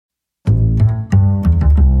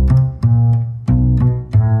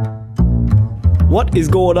What is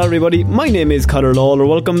going on, everybody? My name is Conor Lawler.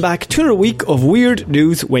 Welcome back to another week of Weird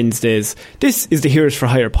News Wednesdays. This is the Heroes for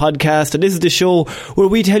Hire podcast, and this is the show where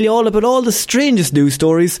we tell you all about all the strangest news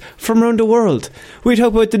stories from around the world. We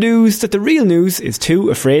talk about the news that the real news is too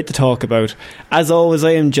afraid to talk about. As always,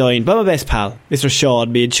 I am joined by my best pal, Mr.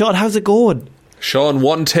 Sean Mead. Sean, how's it going? Sean,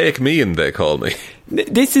 one take me and they call me.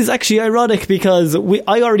 This is actually ironic because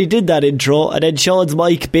I already did that intro, and then Sean's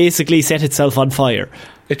mic basically set itself on fire.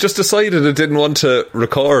 It just decided it didn't want to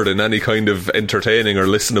record in any kind of entertaining or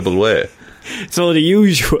listenable way. So the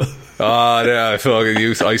usual. Yeah,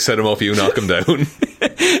 I set him up, you knock him down.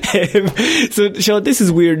 So, Sean, this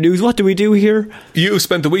is weird news. What do we do here? You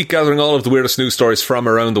spent the week gathering all of the weirdest news stories from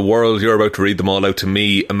around the world. You're about to read them all out to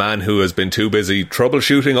me, a man who has been too busy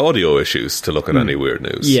troubleshooting audio issues to look at any weird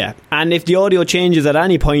news. Yeah, and if the audio changes at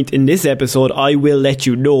any point in this episode, I will let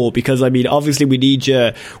you know, because, I mean, obviously we need you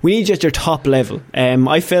at your top level.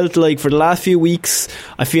 I felt like for the last few weeks,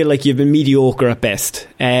 I feel like you've been mediocre at best.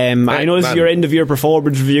 I know this is your end of year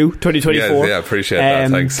performance review, 2024. Yeah, appreciate that,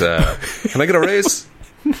 thanks. Can I get a raise?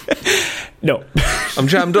 No. I'm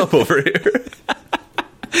jammed up over here.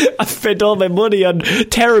 I spent all my money on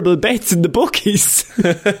terrible bets in the bookies.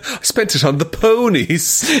 I spent it on the ponies.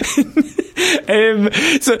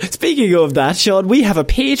 So speaking of that, Sean, we have a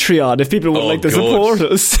Patreon if people would like to support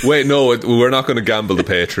us. Wait, no, we're not going to gamble the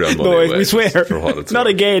Patreon money. No, away, we swear. Not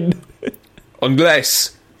again.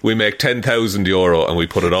 Unless we make €10,000 and we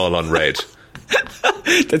put it all on red.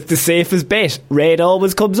 That's the safest bet. Red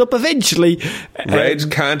always comes up eventually. Red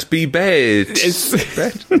can't be bet.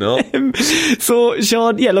 Red? No. So,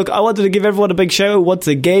 Sean, yeah, look, I wanted to give everyone a big shout out once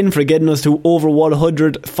again for getting us to over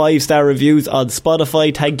 100 5-star reviews on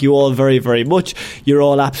Spotify. Thank you all very, very much. You're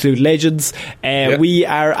all absolute legends. We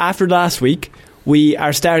are, after last week, we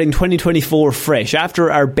are starting 2024 fresh.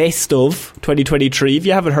 After our best of 2023, if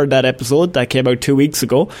you haven't heard that episode, that came out 2 weeks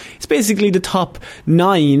ago, it's basically the top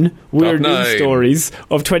 9 weird news stories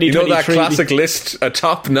of 2023. You know that classic list, a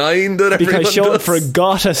top 9 that everyone Because Sean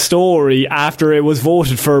forgot a story after it was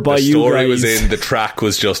voted for by you guys. The story was in, the track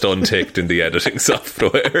was just unticked in the editing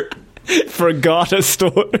software. Forgot a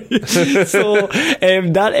story. So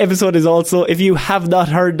that episode is also, if you have not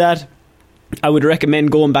heard that, I would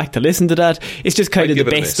recommend going back to listen to that. It's just kind of the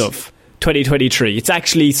best of 2023. It's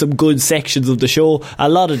actually some good sections of the show. A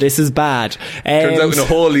lot of this is bad. Turns out in a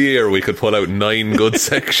whole year we could put out 9 good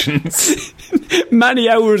sections. Many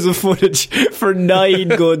hours of footage for 9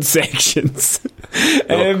 good sections.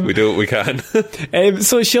 Look, we do what we can.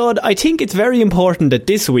 So, Sean, I think it's very important that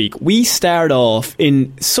this week we start off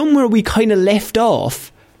in somewhere we kind of left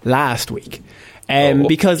off last week.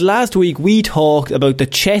 Because last week we talked about the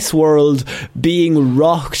chess world being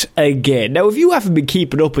rocked again. Now, if you haven't been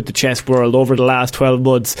keeping up with the chess world over the last 12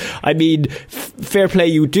 months, I mean, fair play,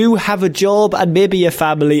 you do have a job and maybe a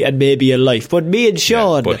family and maybe a life. But me and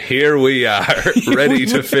Sean... Yeah, but here we are, ready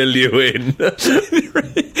to fill you in.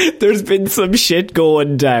 There's been some shit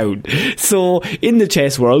going down. So, in the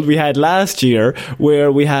chess world, we had last year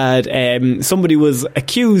where we had somebody was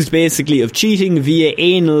accused basically of cheating via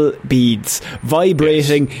anal beads.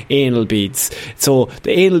 Vibrating anal beads. So the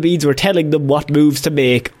anal beads were telling them what moves to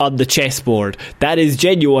make on the chessboard. That is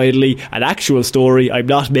genuinely an actual story. I'm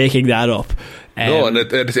not making that up. No, and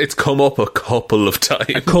it's come up a couple of times.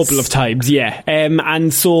 A couple of times, yeah.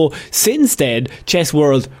 And so since then, chess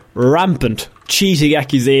world rampant cheating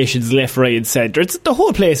accusations left, right and centre. The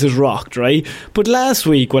whole place is rocked, right? But last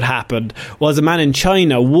week what happened was a man in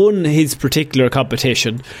China won his particular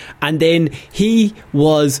competition, and then he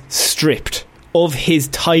was stripped of his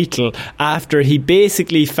title after he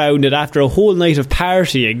basically found that after a whole night of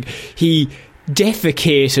partying, he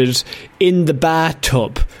defecated in the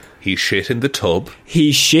bathtub. He shit in the tub.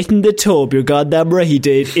 He shit in the tub, you're goddamn right he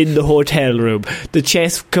did, in the hotel room. The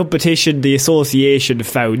chess competition, the association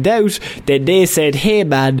found out. Then they said, hey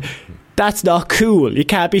man, that's not cool, you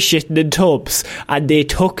can't be shitting in tubs. And they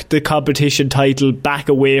took the competition title back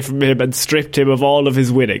away from him and stripped him of all of his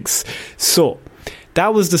winnings. So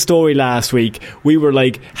that was the story last week. We were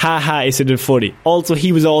like, haha, isn't it funny? Also,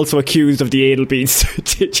 he was also accused of the anal beads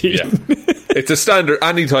cheating. Yeah. It's a standard.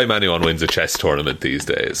 Anytime anyone wins a chess tournament these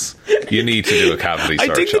days, you need to do a cavity search.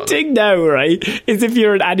 I think the thing now, right, is if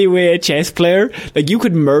you're in any way a chess player, like you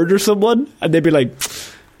could murder someone and they'd be like,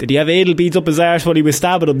 did he have anal beads up his arse while he was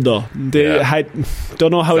stabbing him though?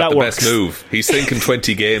 Don't know how that works. Best move. He's thinking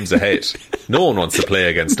 20 games ahead. No one wants to play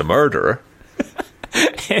against a murderer.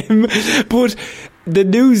 But the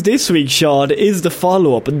news this week, Sean, is the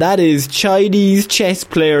follow-up, and that is Chinese chess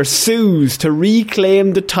player sues to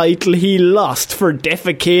reclaim the title he lost for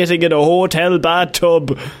defecating in a hotel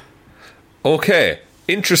bathtub. Okay,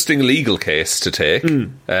 interesting legal case to take.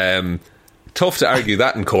 Tough to argue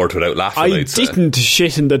that in court without laughing. I didn't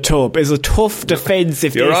shit in the tub. It's a tough defence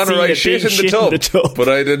if Your they Honour, see I that shit they in the shit tub, but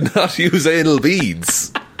I did not use anal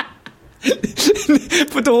beads.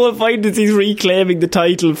 But the whole point is he's reclaiming the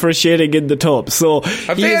title for shitting in the tub. So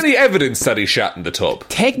have they any evidence that he shat in the tub?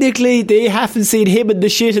 Technically, they haven't seen him and the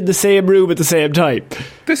shit in the same room at the same time.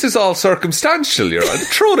 This is all circumstantial, Your Honour.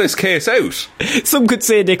 Throw this case out. Some could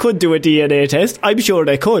say they could do a DNA test. I'm sure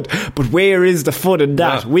they could. But where is the fun in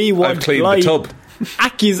that? We want the tub.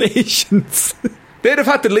 Accusations. They'd have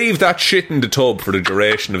had to leave that shit in the tub for the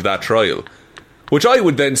duration of that trial, which I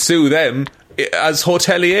would then sue them as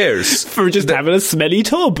hoteliers for just having a smelly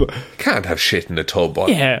tub. Can't have shit in a tub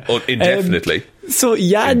indefinitely. So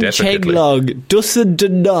Yan Chenglong doesn't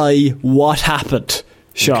deny what happened.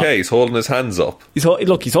 Sean. Okay, he's holding his hands up. He's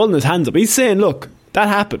holding his hands up. He's saying, look, that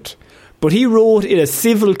happened. But he wrote in a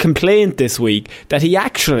civil complaint this week that he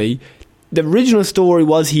actually... The original story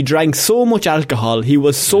was he drank so much alcohol, he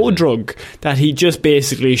was so drunk that he just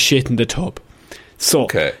basically shit in the tub. So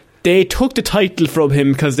they took the title from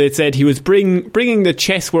him because they said he was bringing the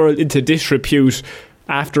chess world into disrepute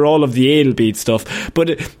after all of the ale bead stuff.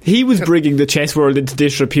 But he was bringing the chess world into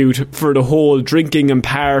disrepute for the whole drinking and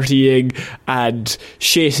partying and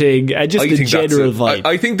shitting and just the general vibe.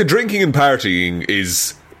 I think the drinking and partying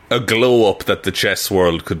is a glow up that the chess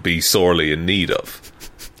world could be sorely in need of.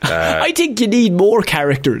 I think you need more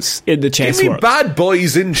characters in the chess world. Give me bad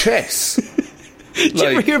boys in chess. Did you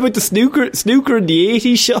ever hear about the snooker in the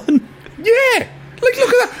 80s, Sean? Yeah. Look at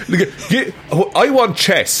that. I want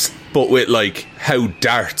chess, but with how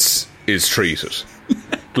darts is treated.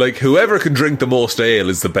 Whoever can drink the most ale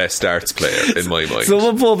is the best darts player in my mind.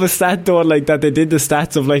 Someone put up a stat though that they did the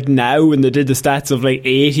stats of now and they did the stats of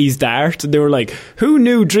 80s darts, and they were like, who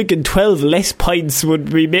knew drinking 12 less pints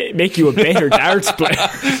would make you a better darts player?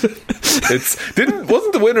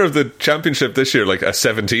 Wasn't the winner of the championship this year a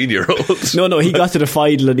 17-year-old? No, he got to the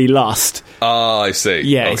final and he lost. I see.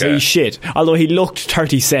 Yeah, okay. So he shit. Although he looked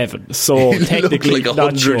 37, so he technically looked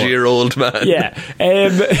like a 100-year-old man. Yeah.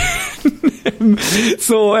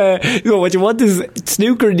 So what you want is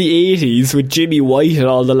snooker in the 80s with Jimmy White and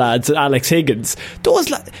all the lads and Alex Higgins.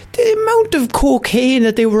 The amount of cocaine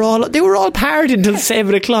that they were all partying until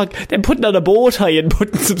 7 o'clock, then putting on a bow tie and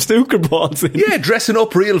putting some snooker balls in. Yeah, dressing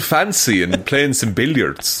up real fancy and playing some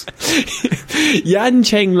billiards. Yan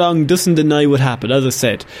Chenglong doesn't deny what happened, as I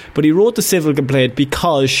said, but he wrote the civil complaint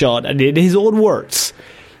because, Sean, and in his own words,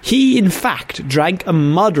 he in fact drank a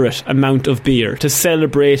moderate amount of beer to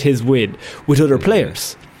celebrate his win with other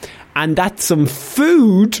players, and that some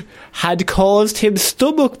food had caused him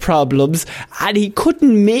stomach problems and he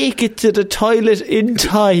couldn't make it to the toilet in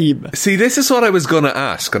time. See, this is what I was going to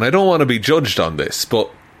ask, and I don't want to be judged on this, but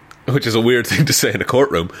which is a weird thing to say in a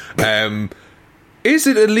courtroom. Is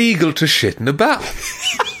it illegal to shit in a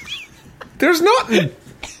bath? There's nothing.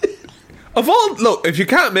 Look, if you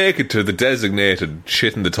can't make it to the designated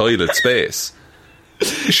shit in the toilet space,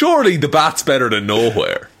 surely the bath's better than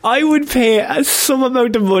nowhere. I would pay some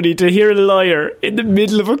amount of money to hear a lawyer in the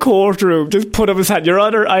middle of a courtroom just put up his hand. Your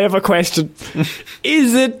Honour, I have a question.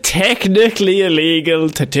 Is it technically illegal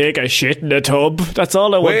to take a shit in a tub? That's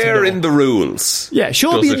all I want to know. Where in the rules? Yeah,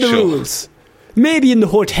 show me in the rules. Maybe in the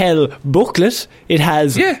hotel booklet it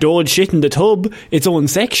has don't shit in the tub, its own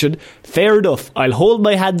section. Fair enough, I'll hold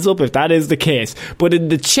my hands up if that is the case. But in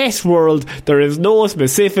the chess world there is no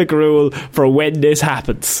specific rule for when this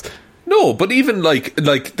happens. No, but even to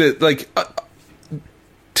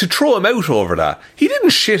throw him out over that, he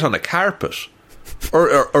didn't shit on a carpet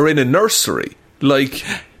or in a nursery. Do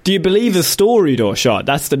you believe his story though, Sean?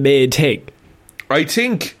 That's the main thing. I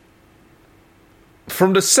think,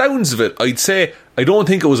 from the sounds of it, I'd say I don't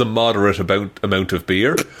think it was a moderate amount of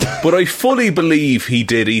beer, but I fully believe he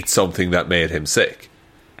did eat something that made him sick.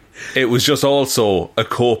 It was just also a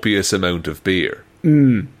copious amount of beer.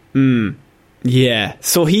 Yeah,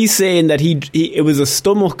 so he's saying that it was a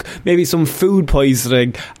stomach, maybe some food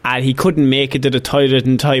poisoning, and he couldn't make it to the toilet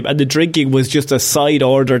in time, and the drinking was just a side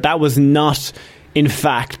order. That was not, in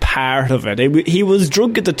fact, part of it. He was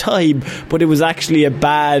drunk at the time, but it was actually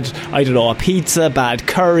a pizza, bad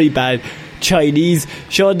curry, bad Chinese.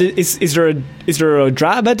 Sean, is there a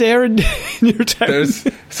drama there in your town? It's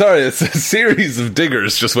a series of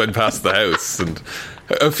diggers just went past the house, and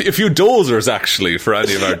a few dozers actually for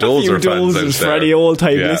any of our dozer fans out there. For any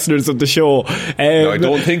old-time listeners of the show. No, I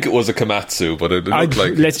don't think it was a Komatsu, but it looked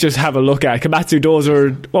like... Let's just have a look at Komatsu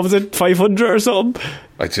dozer. What was it, 500 or something?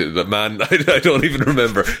 I don't even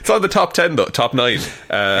remember. It's on the top 10 though, top 9.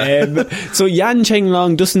 So Yan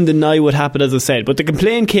Chenglong doesn't deny what happened, as I said, but the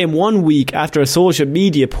complaint came 1 week after a social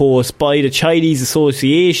media post by the Chinese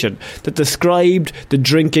Association that described the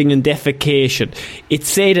drinking and defecation. It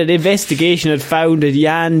said an investigation had found that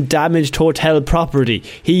Yan damaged hotel property.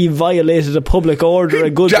 He violated a public order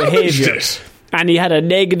and good behaviour. And he had a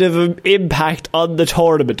negative impact on the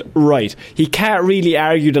tournament. Right. He can't really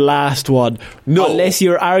argue the last one. No. Unless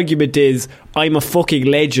your argument is, I'm a fucking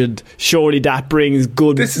legend. Surely that brings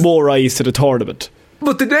more eyes to the tournament.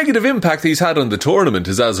 But the negative impact he's had on the tournament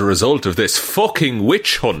is as a result of this fucking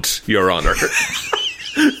witch hunt, Your Honour.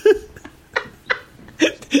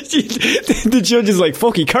 The judge is like,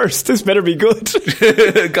 fuck, he cursed. This better be good.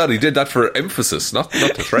 God, he did that for emphasis, not to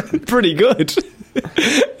threaten. Pretty good.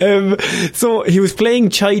 So he was playing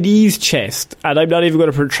Chinese chess, and I'm not even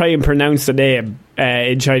going to try and pronounce the name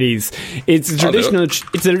in Chinese. It's a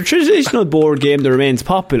traditional board game that remains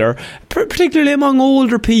popular, particularly among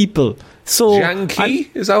older people. So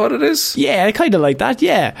Jiangqi, is that what it is? Yeah, kind of like that,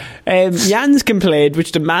 yeah. Yan's complaint,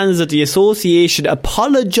 which demands that the association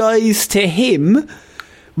apologise to him,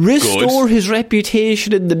 restore his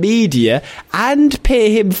reputation in the media, and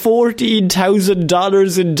pay him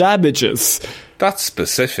 $14,000 in damages. That's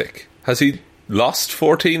specific. Has he lost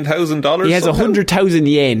 $14,000? He has 100,000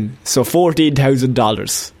 yen, so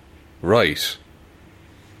 $14,000. Right.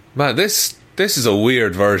 Man, this is a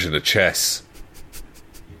weird version of chess.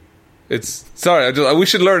 We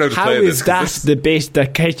should learn how to play this. How is that the bit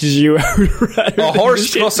that catches you out? A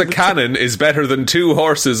horse plus a cannon is better than 2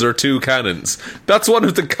 horses or 2 cannons. That's one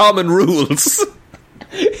of the common rules.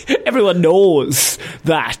 Everyone knows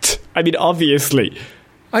that. I mean, obviously.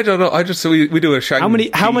 I don't know. We do a Shang.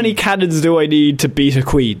 How many cannons do I need to beat a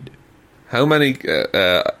queen? How many?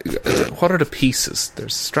 What are the pieces?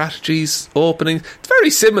 There's strategies, openings. It's very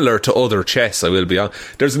similar to other chess, I will be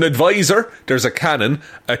honest. There's an advisor, there's a cannon,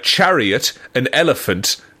 a chariot, an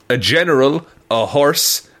elephant, a general, a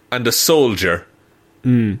horse, and a soldier.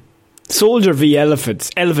 Soldier v elephants.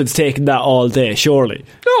 Elephants taking that all day, surely.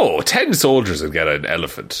 No, 10 soldiers would get an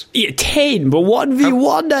elephant. Yeah, 10, but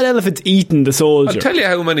 1v1 that elephant's eating the soldier. I'll tell you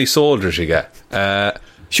how many soldiers you get.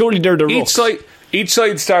 Surely they're the rooks. Each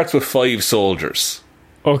side starts with 5 soldiers.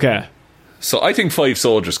 Okay. So I think 5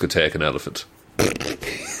 soldiers could take an elephant.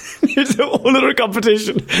 There's a whole other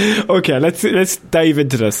competition. Okay, let's dive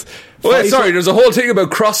into this. There's a whole thing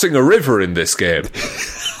about crossing a river in this game.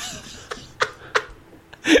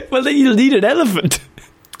 Well, then you'll need an elephant.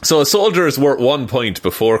 So a soldier is worth 1 point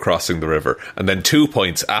before crossing the river, and then 2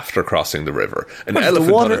 points after crossing the river. An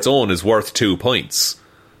elephant on its own is worth 2 points.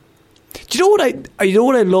 Do you know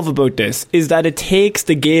what I love about this is that it takes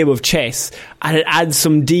the game of chess and it adds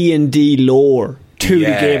some D&D lore to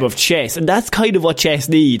the game of chess, and that's kind of what chess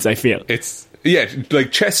needs, I feel.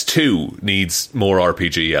 Like Chess 2 needs more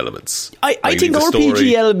RPG elements. I think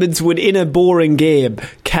RPG elements within a boring game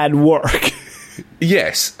can work.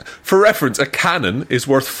 Yes. For reference, a cannon is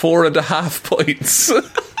worth 4.5 points.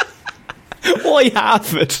 Why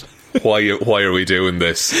half it? Why are we doing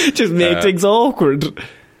this? Just make things awkward.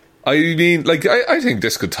 I mean, like, I think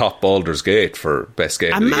this could top Baldur's Gate for best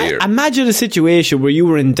game of the year. Imagine a situation where you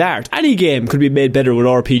were in dart. Any game could be made better with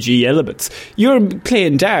RPG elements. You're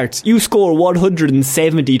playing darts, you score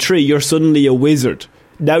 173, you're suddenly a wizard.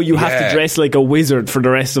 Now you have to dress like a wizard for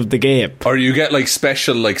the rest of the game. Or you get like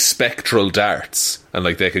special like spectral darts, and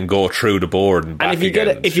like they can go through the board and back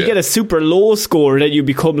again. If you get a super low score, then you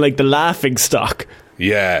become like the laughing stock.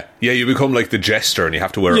 Yeah, you become like the jester and you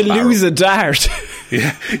have to wear a barrel. You lose a dart.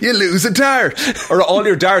 Yeah, you lose a dart. Or all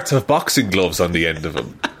your darts have boxing gloves on the end of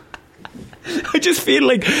them. I just feel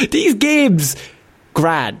like these games,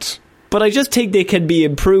 grand, but I just think they can be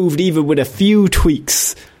improved even with a few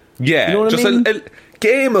tweaks. Yeah, you know what just I mean?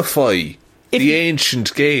 Gamify the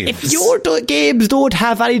ancient games. If your games don't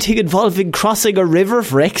have anything involving crossing a river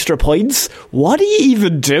for extra points, what are you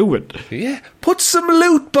even doing? Yeah, put some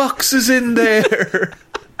loot boxes in there.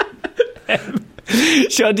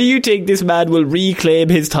 Sean, do you think this man will reclaim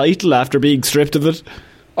his title after being stripped of it?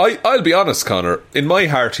 I'll be honest, Connor. In my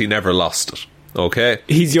heart, he never lost it. Okay?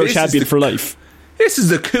 He's your champion for life. This is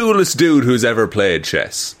the coolest dude who's ever played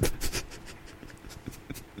chess.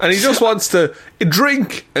 And he just wants to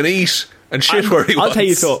drink and eat and shit where he wants. I'll tell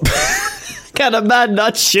you so. Can a man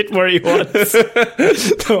not shit where he wants?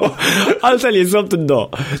 No, I'll tell you something though.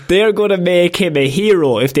 They're going to make him a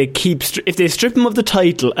hero if they strip him of the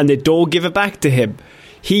title and they don't give it back to him.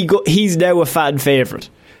 He's now a fan favourite.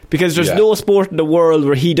 Because there's no sport in the world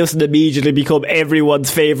where he doesn't immediately become everyone's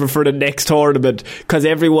favourite for the next tournament because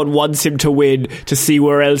everyone wants him to win to see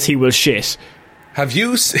where else he will shit. Have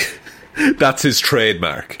you seen... That's his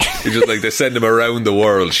trademark. It's just like they send him around the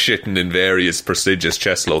world shitting in various prestigious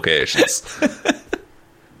chess locations.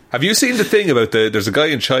 Have you seen the thing about there's a guy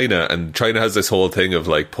in China, and China has this whole thing of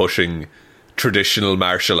like pushing traditional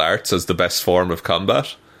martial arts as the best form of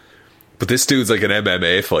combat? But this dude's like an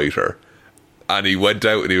MMA fighter, and he went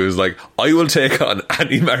out and he was like, I will take on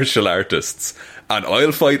any martial artists and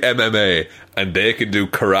I'll fight MMA and they can do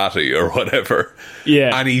karate or whatever.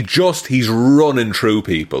 Yeah. And he's running through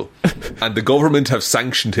people. And the government have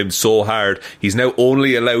sanctioned him so hard, he's now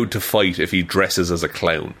only allowed to fight if he dresses as a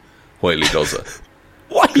clown while he does it.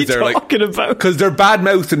 What are you talking about? Because they're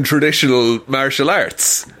bad-mouthing traditional martial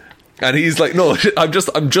arts. And he's like, no, I'm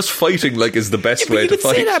just fighting like is the best way to fight.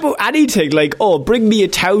 You can say that about anything, like, oh, bring me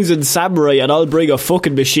 1,000 samurai and I'll bring a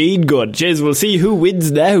fucking machine gun. Jeez, we'll see who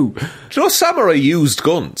wins now. Do you know samurai used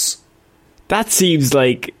guns? That seems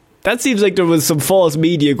like there was some false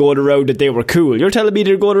media going around that they were cool. You're telling me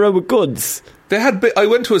they're going around with guns? I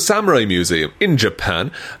went to a samurai museum in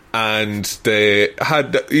Japan, and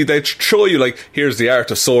they'd show you like, here's the art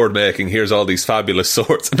of sword making, here's all these fabulous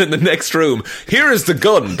swords, and in the next room, here is the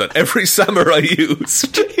gun that every samurai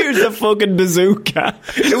used. Here's a fucking bazooka.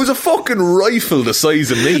 It was a fucking rifle the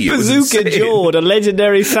size of me. Bazooka Joe, the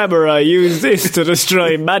legendary samurai, used this to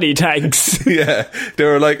destroy many tanks. Yeah, they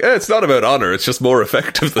were like, it's not about honour, it's just more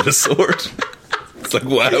effective than a sword. It's like,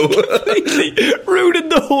 wow. Completely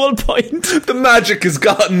ruined the whole point. The magic is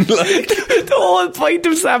gone. Like, the whole point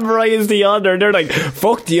of samurai is the honour. They're like,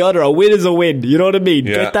 fuck the honour, a win is a win. You know what I mean?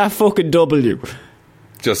 Yeah. Get that fucking W.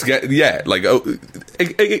 Just get, yeah, like,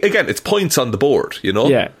 again, it's points on the board, you know?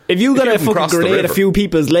 Yeah. If you got to fucking grenade a few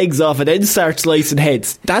people's legs off and then start slicing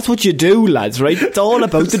heads, that's what you do, lads, right? It's all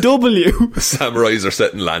about the W. Samurais are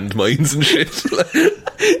setting landmines and shit.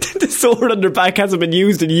 The sword on their back hasn't been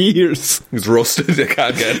used in years. It's rusted, they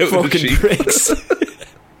can't get out of the fucking pricks.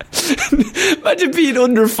 Imagine being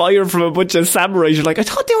under fire from a bunch of samurais. You're like, I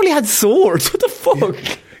thought they only had swords. What the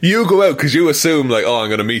fuck? You go out because you assume like, oh, I'm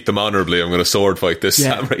going to meet them honourably, I'm going to sword fight this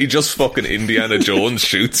samurai. He just fucking Indiana Jones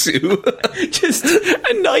shoots you. Just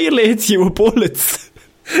annihilates you with bullets.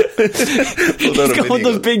 He's got one of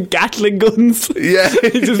those big Gatling guns. Yeah.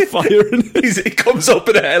 He's just firing. He comes up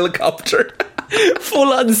in a helicopter.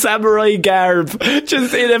 Full on samurai garb.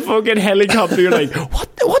 Just in a fucking helicopter. You're like,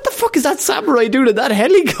 what the fuck is that samurai doing in that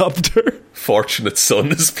helicopter? Fortunate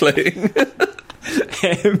Son is playing.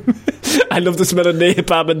 I love the smell of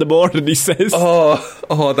napalm in the morning, he says.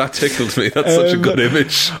 Oh, that tickled me. That's such a good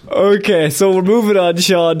image. Okay, so we're moving on,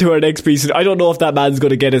 Sean, to our next piece. I don't know if that man's going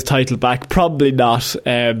to get his title back. Probably not.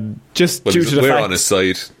 Just due to the fact... We're on his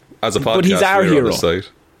side. As a podcast, but he's our we're hero. On his side.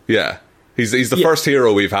 Yeah. He's the first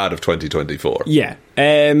hero we've had of 2024. Yeah.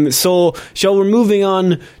 So, Sean, we're moving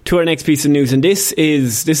on to our next piece of news, and this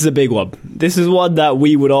is a big one. This is one that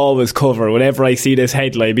we would always cover whenever I see this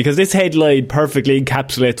headline, because this headline perfectly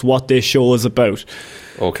encapsulates what this show is about.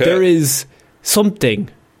 Okay. There is something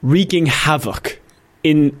wreaking havoc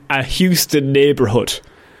in a Houston neighbourhood.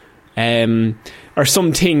 Or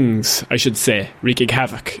some things, I should say, wreaking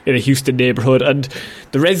havoc in a Houston neighbourhood, and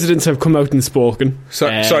the residents have come out and spoken.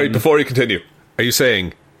 Sorry, before you continue, are you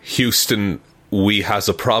saying Houston, we has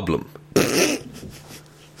a problem?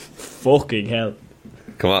 Fucking hell.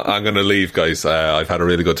 Come on, I'm going to leave, guys. I've had a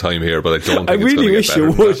really good time here, but I don't think I it's really going to get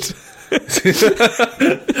better wish you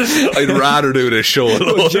would. I'd rather do this show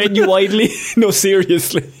alone. No, genuinely, no,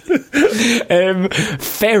 seriously.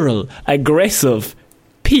 Feral, aggressive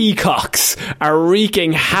peacocks are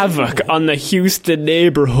wreaking havoc on the Houston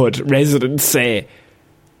neighbourhood, residents say.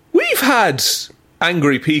 We've had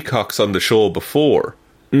angry peacocks on the show before.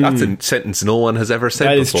 That's a sentence no one has ever said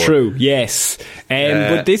that before. That is true, yes.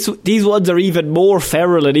 But these ones are even more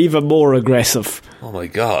feral and even more aggressive. Oh my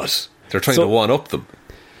God. They're trying to one-up them.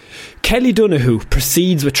 Kelly Donahue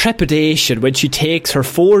proceeds with trepidation when she takes her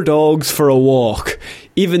 4 dogs for a walk.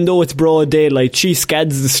 Even though it's broad daylight, she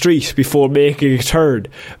scans the street before making a turn,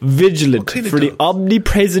 vigilant for the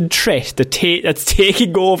omnipresent threat that's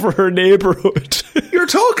taking over her neighbourhood. You're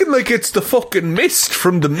talking like it's the fucking Mist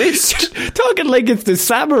from The Mist. Talking like it's the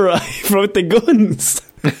samurai from the guns.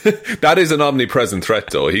 That is an omnipresent threat,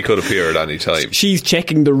 though. He could appear at any time. She's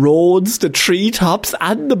checking the roads, the treetops,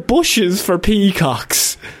 and the bushes for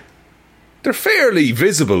peacocks. They're fairly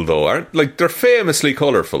visible, though, aren't? Like, they're famously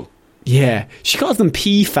colourful. Yeah. She calls them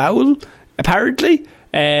peafowl, apparently.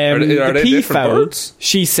 Are they different peafowl, birds?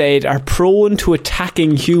 she said, are prone to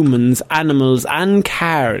attacking humans, animals and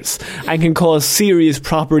cars and can cause serious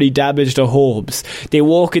property damage to homes. They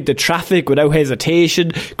walk into traffic without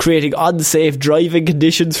hesitation, creating unsafe driving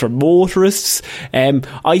conditions for motorists.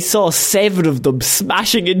 I saw 7 of them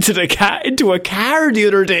smashing into a car the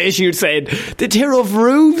other day, she said. They tear off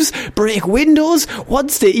roofs, break windows,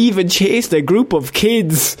 once they even chased a group of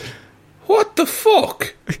kids. What the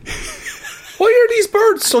fuck? Why are these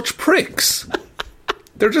birds such pricks?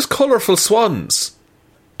 They're just colourful swans.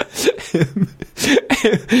 The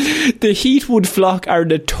Heathwood flock are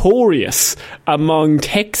notorious among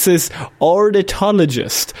Texas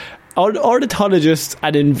ornithologists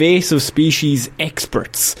and invasive species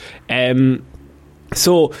experts.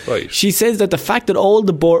 So right. She says that the fact that all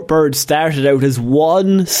the birds started out as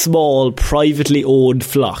one small privately owned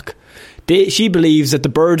flock, she believes that the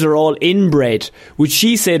birds are all inbred, which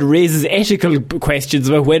she said raises ethical questions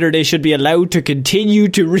about whether they should be allowed to continue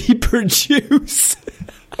to reproduce.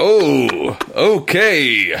 Oh,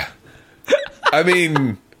 okay. I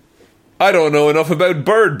mean, I don't know enough about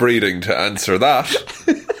bird breeding to answer that.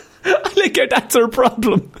 Like, that's her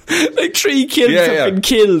problem. Like, 3 kids have been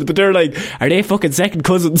killed, but they're like, are they fucking second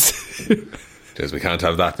cousins? Because we can't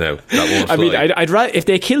have that now. That won't fly. I mean, I'd rather, if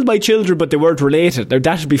they killed my children but they weren't related,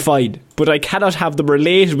 that would be fine. But I cannot have them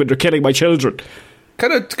related when they're killing my children.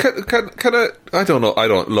 Can I? I don't know. I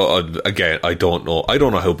don't know. I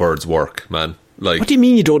don't know how birds work, man. Like, what do you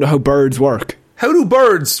mean you don't know how birds work? How do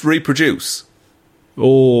birds reproduce?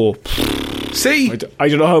 Oh, see, I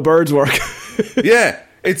don't know how birds work. Yeah,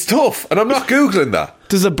 it's tough, and I'm not googling that.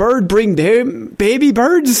 Does a bird bring their baby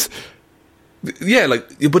birds? Yeah, like,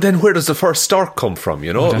 but then where does the first stork come from?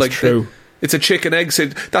 You know, that's like true. It's a chicken egg.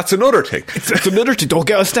 That's another thing. That's another thing. Don't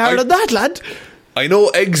get us started on that, lad. I know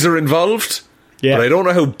eggs are involved, but I don't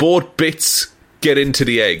know how both bits get into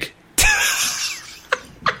the egg.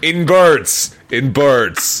 In birds,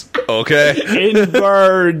 okay? In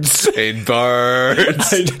birds. In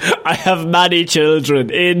birds. I have many children.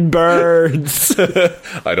 In birds.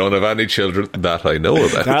 I don't have any children that I know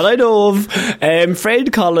about. That I know of.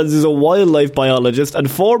 Fred Collins is a wildlife biologist and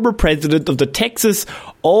former president of the Texas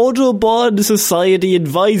Audubon Society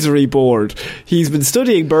Advisory Board. He's been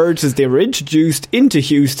studying birds since they were introduced into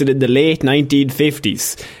Houston in the late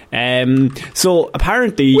 1950s. So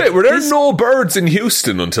apparently... Wait, were there no birds in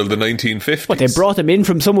Houston until the 1950s? What, they brought them in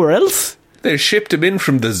from somewhere else? They shipped them in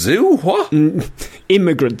from the zoo? What?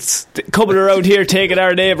 Immigrants coming around here taking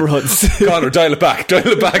our neighbourhoods. Connor, dial it back.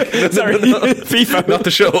 Sorry, FIFA. Not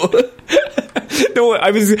the show. No,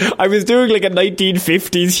 I was doing like a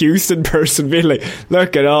 1950s Houston person being like,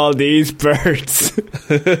 look at all these birds.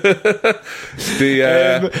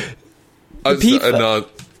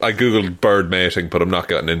 I googled bird mating, but I'm not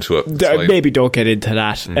getting into it. Maybe don't get into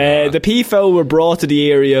that. The peafowl were brought to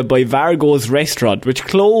the area by Vargo's restaurant, which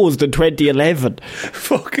closed in 2011.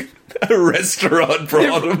 Fucking a restaurant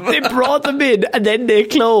brought them. They brought them in and then they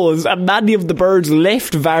closed, and many of the birds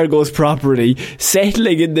left Vargo's property,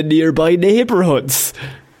 settling in the nearby neighbourhoods.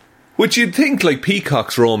 Which you'd think, like,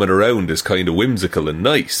 peacocks roaming around is kind of whimsical and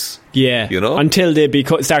nice. Yeah, you know, until they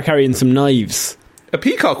start carrying some knives. A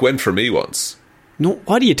peacock went for me once. No,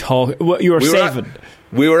 what are you talking? You were 7.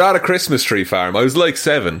 We were at a Christmas tree farm. I was like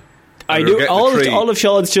 7. I do all of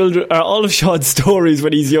Sean's children, or all of Sean's stories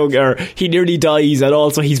when he's young, are he nearly dies, and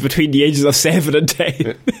also he's between the ages of 7 and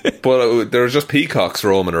 10. But there were just peacocks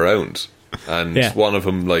roaming around, and one of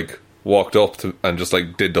them like walked up to and just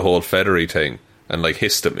like did the whole feathery thing and like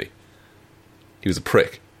hissed at me. He was a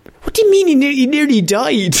prick. What do you mean he nearly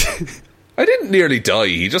died? I didn't nearly die.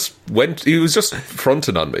 He was just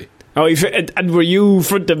fronting on me. Oh, and were you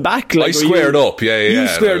front and back? Like, I squared up, yeah. You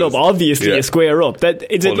squared up, obviously. You square up.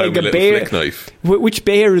 Is it like a bear? Flick knife. Which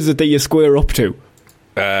bear is it that you square up to?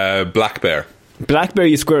 Black bear. Black bear,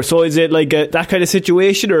 you square. So is it like that kind of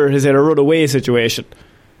situation, or is it a runaway situation?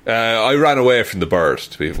 I ran away from the bird.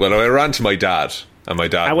 I ran to my dad, and my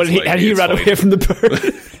dad he ran away from the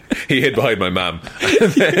bird. He hid behind my mum.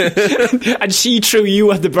 And she threw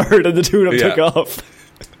you at the bird, and the two of them took off.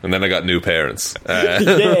 And then I got new parents.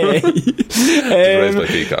 Yay. Raised by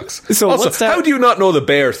peacocks. So also, how do you not know the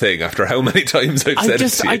bear thing after how many times I've said it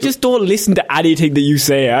to you? I just don't listen to anything that you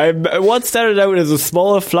say. What started out as a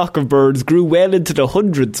small flock of birds grew well into the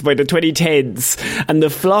hundreds by the 2010s, and the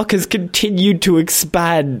flock has continued to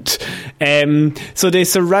expand. So they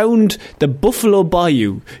surround the Buffalo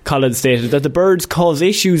Bayou, Collins stated, that the birds cause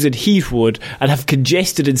issues in Heathwood and have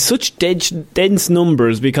congested in such dense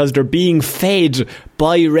numbers because they're being fed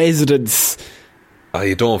by residents.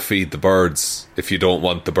 You don't feed the birds if you don't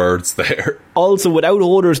want the birds there. Also, without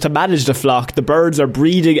owners to manage the flock, the birds are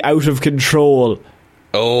breeding out of control.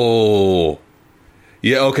 Oh.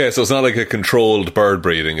 Yeah, okay, so it's not like a controlled bird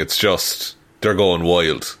breeding, it's just they're going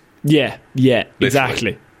wild. Yeah,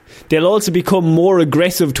 exactly. They'll also become more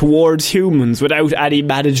aggressive towards humans without any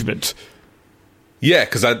management. Yeah,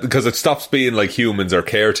 because it stops being like humans are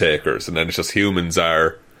caretakers, and then it's just humans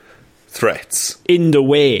are threats. In the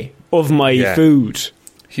way of my food.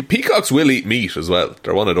 Peacocks will eat meat as well.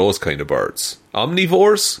 They're one of those kind of birds.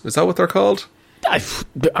 Omnivores, is that what they're called?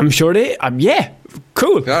 I'm sure they... yeah,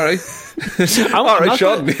 cool. All right. All right,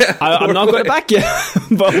 Sean. I'm not going to back you,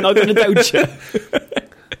 but I'm not going to doubt you.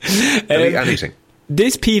 They'll eat anything.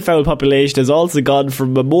 This peafowl population has also gone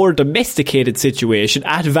from a more domesticated situation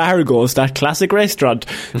at Vargos, that classic restaurant,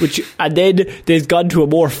 and then they've gone to a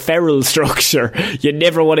more feral structure. You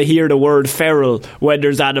never want to hear the word feral when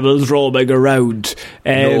there's animals roaming around.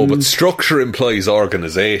 No, but structure implies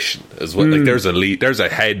organisation as well. Like there's a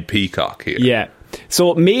head peacock here. Yeah.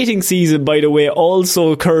 So mating season, by the way,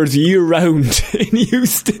 also occurs year round in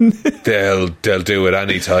Houston. They'll do it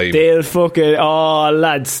anytime. They'll fucking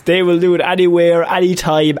lads, they will do it anywhere,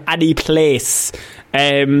 anytime, any place.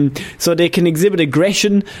 So they can exhibit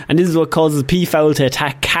aggression, and this is what causes peafowl to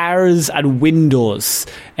attack cars and windows.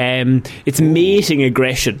 It's mating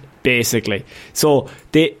aggression, basically. So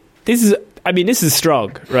this is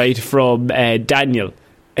strong, right? From Daniel.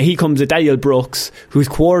 He comes at Daniel Brooks, who's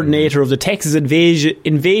coordinator of the Texas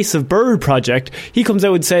Invasive Bird Project. He comes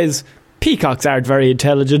out and says, peacocks aren't very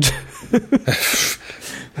intelligent.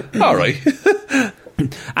 All right.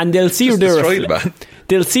 And they'll see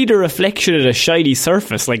their reflection in a shiny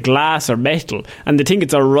surface like glass or metal, and they think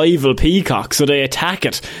it's a rival peacock, so they attack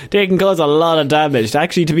it. They can cause a lot of damage.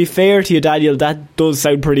 Actually, to be fair to you, Daniel, that does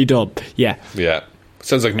sound pretty dumb. Yeah.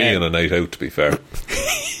 Sounds like me on a night out, to be fair.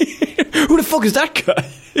 Who the fuck is that guy?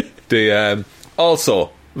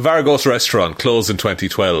 Also, Vargos restaurant closed in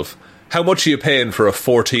 2012. How much are you paying for a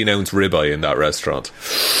 14-ounce ribeye in that restaurant?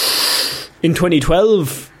 In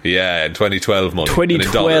 2012? Yeah, in 2012 money.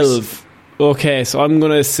 2012. Okay, so I'm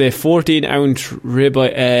going to say 14-ounce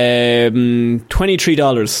ribeye.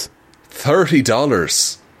 $23.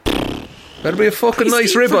 $30. That'll be a fucking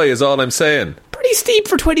nice ribeye, is all I'm saying. Pretty steep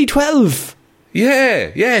for 2012.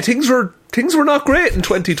 Yeah, things were not great in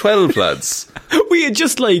 2012, lads. We had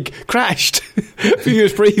just crashed a few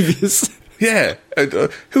years previous. Yeah,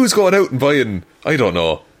 who's going out and buying, I don't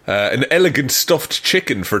know, an elegant stuffed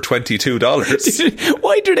chicken for $22?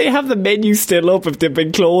 Why do they have the menu still up if they've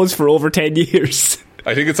been closed for over 10 years?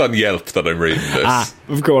 I think it's on Yelp that I'm reading this.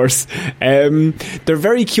 Of course. They're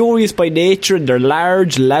very curious by nature, and they're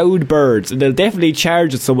large, loud birds, and they'll definitely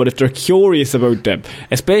charge at someone if they're curious about them,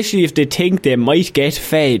 especially if they think they might get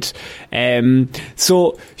fed.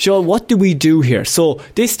 So, Sean, what do we do here? So,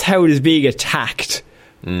 this town is being attacked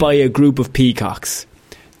by a group of peacocks.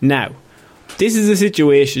 Now, this is a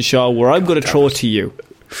situation, Sean, where I'm going to throw it to you.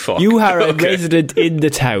 Fuck. You are a resident in the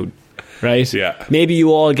town, right? Yeah. Maybe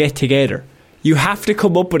you all get together. You have to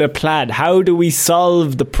come up with a plan. How do we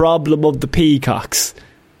solve the problem of the peacocks?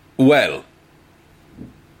 Well,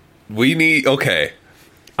 we need... Okay.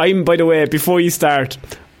 By the way, before you start,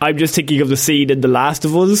 I'm just thinking of the scene in The Last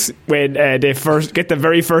of Us when they first get the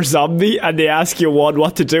very first zombie and they ask you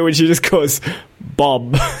what to do, and she just goes,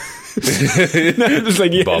 bomb. It's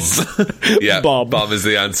like, yes. Bomb. Yeah, bomb is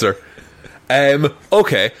the answer.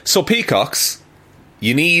 Okay, so peacocks,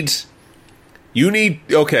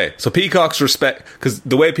 so peacocks respect, because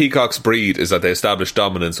the way peacocks breed is that they establish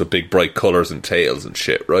dominance with big bright colours and tails and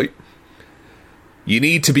shit, right? You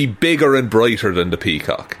need to be bigger and brighter than the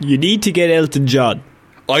peacock. You need to get Elton John.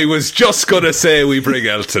 I was just going to say we bring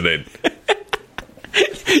Elton in.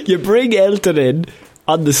 You bring Elton in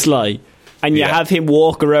on the sly, and you have him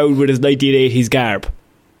walk around with his 1980s garb.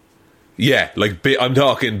 Yeah, I'm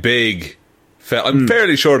talking big... I'm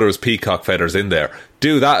fairly sure there was peacock feathers in there.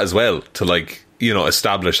 Do that as well to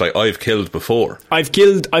establish I've killed before. I've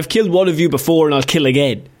killed one of you before, and I'll kill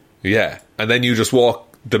again. Yeah, and then you just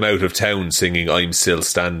walk them out of town singing "I'm Still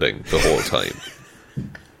Standing" the whole time.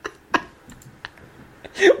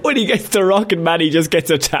 When he gets to Rocket Man, he just gets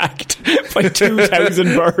attacked by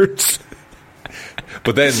 2,000 birds.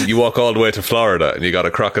 But then you walk all the way to Florida, and you got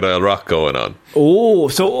a Crocodile Rock going on. Oh,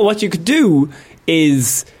 so what you could do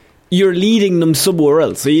is, you're leading them somewhere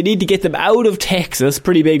else. So you need to get them out of Texas,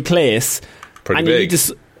 pretty big place. Pretty big.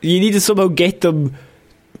 You need to somehow get them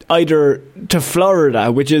either to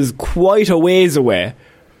Florida, which is quite a ways away,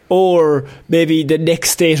 or maybe the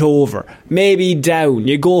next state over. Maybe down.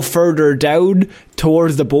 You go further down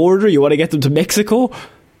towards the border. You want to get them to Mexico?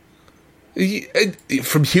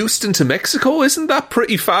 From Houston to Mexico, isn't that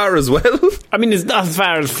pretty far as well? I mean, it's not as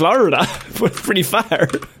far as Florida, but pretty far.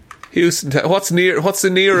 Houston, what's the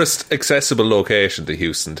nearest accessible location to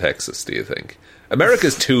Houston, Texas, do you think?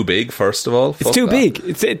 America's too big, first of all. It's too big.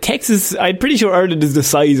 It's Texas. I'm pretty sure Ireland is the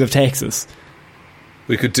size of Texas.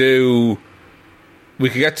 We could get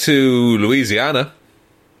to Louisiana.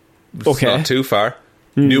 It's not too far.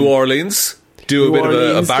 New Orleans. Do a bit of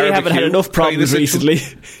a barbecue. They haven't had enough problems recently.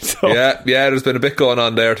 So. Yeah, there's been a bit going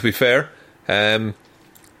on there, to be fair. Where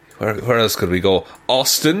else could we go?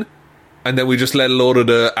 Austin. And then we just let a load of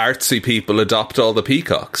the artsy people adopt all the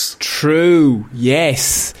peacocks. True,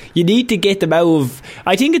 yes. You need to get them out of...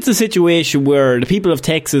 I think it's a situation where the people of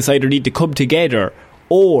Texas either need to come together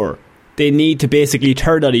or they need to basically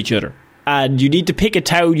turn on each other. And you need to pick a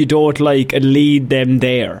town you don't like and lead them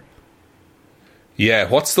there. Yeah,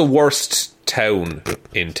 what's the worst town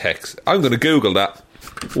in Texas? I'm going to Google that.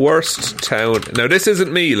 Worst town. Now, this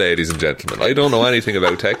isn't me, ladies and gentlemen. I don't know anything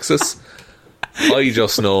about Texas. I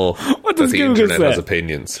just know that the Google internet say? has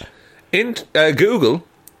opinions. Google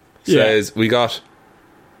says we got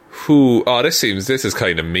who? Oh, this is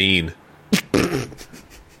kind of mean.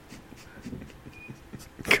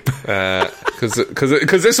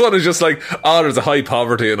 Because this one is just like, there's a high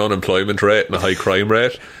poverty and unemployment rate and a high crime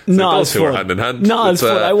rate. Not those two are hand in hand. Not as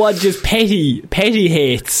fun. I want just petty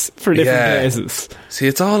hates for different places. See,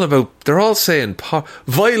 it's all about, they're all saying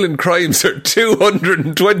violent crimes are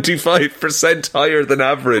 225% higher than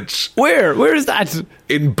average. Where is that?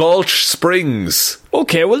 In Balch Springs.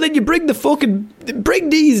 Okay, well then you bring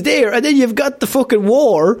these there, and then you've got the fucking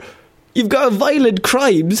war. You've got violent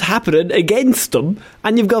crimes happening against them,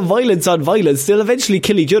 and you've got violence on violence. They'll eventually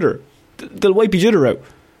kill each other. They'll wipe each other out.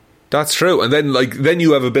 That's true. And then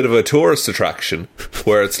you have a bit of a tourist attraction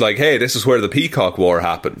where it's like, hey, this is where the Peacock War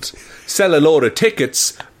happened. Sell a load of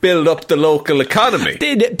tickets, build up the local economy.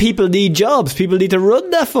 People need jobs. People need to run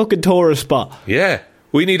that fucking tourist spot. Yeah.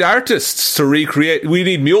 We need artists to recreate. We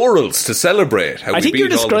need murals to celebrate how I think you're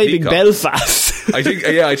describing Belfast. I think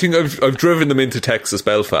I've driven them into Texas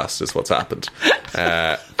Belfast is what's happened.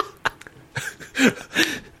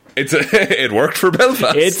 It worked for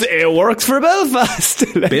Belfast. It works for Belfast.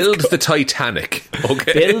 Build the Titanic.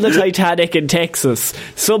 Okay. Build the Titanic in Texas.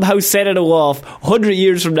 Somehow set it off. 100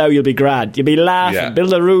 years from now, you'll be grand. You'll be laughing. Yeah.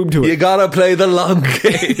 Build a room to it. You gotta play the long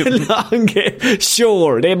game. Long game.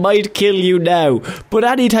 Sure, they might kill you now, but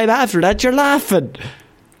any time after that, you're laughing.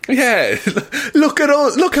 Yeah. Look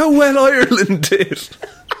how well Ireland did.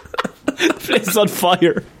 The place is on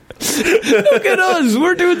fire. Look at us,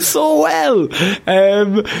 we're doing so well.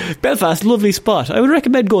 Belfast, lovely spot. I would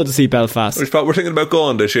recommend going to see Belfast. Which spot we're thinking about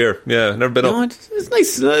going this year? Yeah, never been up. It's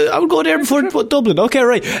nice. I would go there before Dublin. Okay,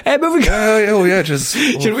 right. Should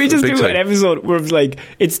we just do an episode where it's like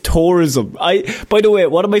it's tourism? By the way,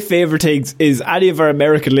 one of my favourite things is any of our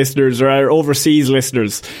American listeners or our overseas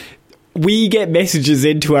listeners. We get messages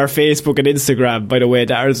into our Facebook and Instagram, by the way,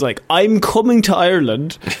 that are like, I'm coming to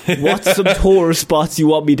Ireland. What's some tour spots you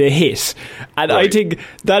want me to hit? And right. I think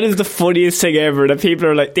that is the funniest thing ever, that people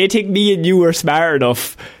are like, they think me and you are smart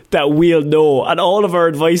enough that we'll know. And all of our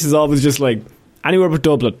advice is always just like, anywhere but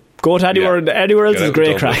Dublin. Go to anywhere else is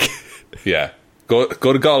great crack. Yeah. Go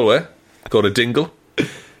to Galway. Go to Dingle.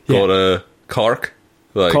 Go to Cork.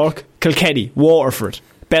 Cork, Kilkenny, Waterford,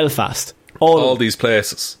 Belfast. All these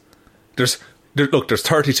places. There's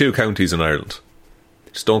 32 counties in Ireland.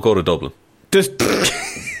 Just don't go to Dublin.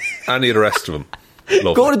 Any of the rest of them.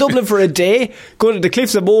 Lovely. Go to Dublin for a day. Go to the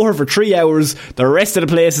Cliffs of Moher for 3 hours. The rest of the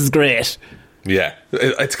place is great. Yeah,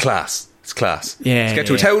 it's class. It's class. Yeah, just get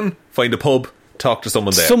to a town, find a pub, talk to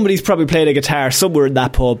someone there. Somebody's probably playing a guitar somewhere in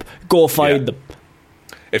that pub. Go find them.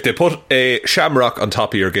 If they put a shamrock on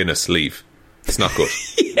top of your Guinness, leave. It's not good.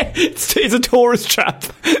 It's a tourist trap.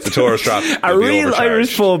 It's a tourist trap. A real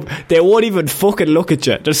Irish pub, they won't even fucking look at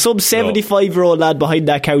you. There's some 75-year-old lad behind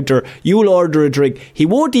that counter. You'll order a drink. He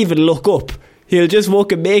won't even look up. He'll just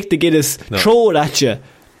walk and make the Guinness, throw it at you.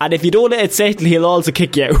 And if you don't let it settle, he'll also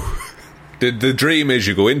kick you out. The dream is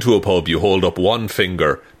you go into a pub, you hold up one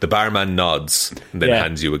finger, the barman nods, and then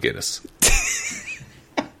hands you a Guinness.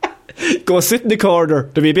 Go sit in the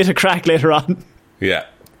corner. There'll be a bit of crack later on. Yeah.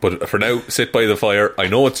 But for now, sit by the fire. I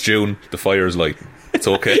know it's June. The fire is light. It's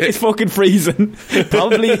okay. It's fucking freezing.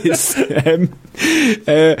 Probably is.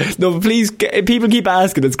 No, but please, people keep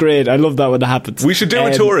asking. It's great. I love that when that happens. We should do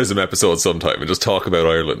a tourism episode sometime and just talk about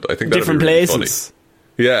Ireland. I think that'd different be really places.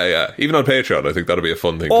 Funny. Yeah. Even on Patreon, I think that'd be a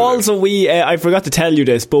fun thing. Also, I forgot to tell you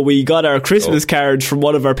this, but we got our Christmas cards from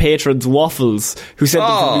one of our patrons, Waffles, who sent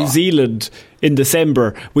them from New Zealand in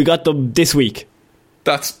December. We got them this week.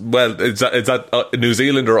 Is that New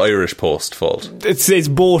Zealand or Irish Post fault? It's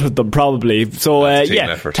both of them probably. So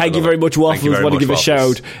effort. Thank you very much, Waffles. Want to give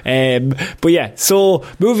Waffles. a shout. But yeah, so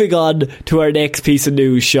moving on to our next piece of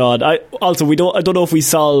news, Sean. I don't know if we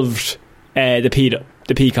solved the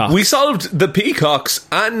Peacocks. We solved the Peacocks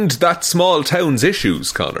and that small town's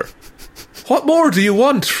issues, Connor. What more do you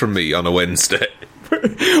want from me on a Wednesday?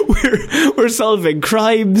 We're solving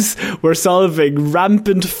crimes. We're solving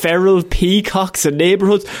rampant feral peacocks in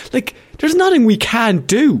neighbourhoods. Like, there's nothing we can't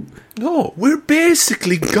do. No, we're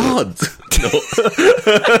basically gods. No.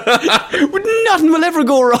 Nothing will ever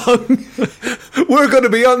go wrong. We're going to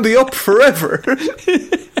be on the up forever.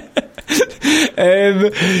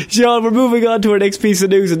 Sean, we're moving on to our next piece of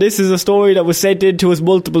news, and this is a story that was sent in to us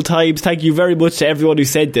multiple times. Thank you very much to everyone who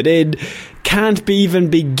sent it in. Can't even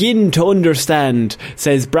begin to understand,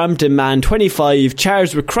 says Brampton man 25,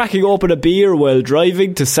 charged with cracking open a beer while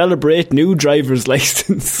driving to celebrate new driver's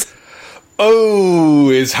licence. Oh,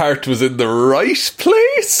 his heart was in the right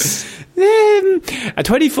place. A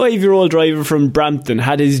 25-year-old driver from Brampton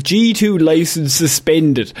had his G2 licence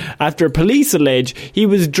suspended after police allege he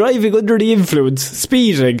was driving under the influence,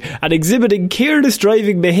 speeding and exhibiting careless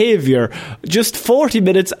driving behaviour just 40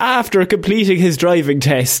 minutes after completing his driving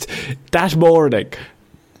test that morning.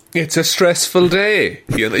 It's a stressful day.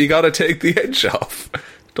 You got to take the edge off.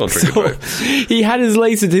 Don't drink and drive. He had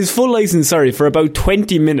his full licence, for about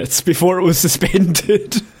 20 minutes before it was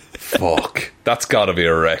suspended. Fuck. That's got to be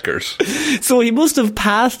a record. So he must have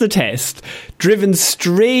passed the test, driven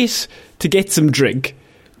straight to get some drink.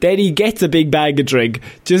 Then he gets a big bag of drink,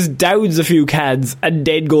 just downs a few cans, and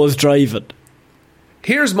then goes driving.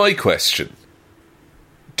 Here's my question.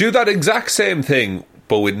 Do that exact same thing,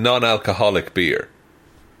 but with non-alcoholic beer.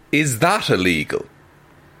 Is that illegal?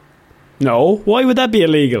 No. Why would that be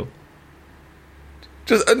illegal?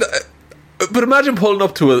 But imagine pulling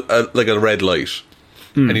up to a red light.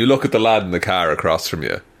 And you look at the lad in the car across from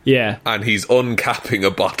you. Yeah. And he's uncapping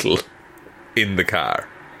a bottle in the car.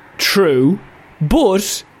 True,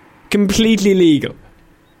 but completely legal.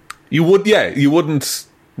 You wouldn't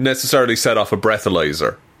necessarily set off a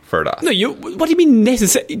breathalyzer for that. No, what do you mean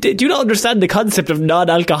necessary? Do you not understand the concept of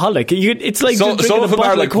non-alcoholic? It's like just some drinking of a them are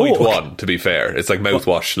bottle like of Coke. 0.1, to be fair. It's like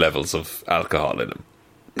mouthwash levels of alcohol in them.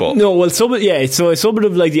 But no, well, some of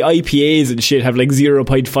them, like the IPAs and shit, have like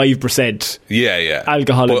 0.5%. Yeah.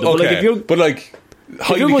 Alcohol in them. Okay. If you're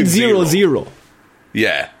going 0.0,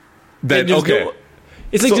 yeah, then okay.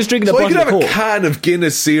 It's like just drinking a bottle of Coke. So I could have a can of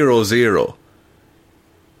Guinness 0.0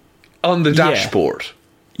 on the dashboard.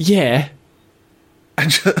 Yeah.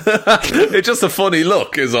 It's just a funny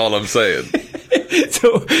look, is all I'm saying.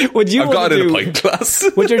 So what you I've got it in a pint glass.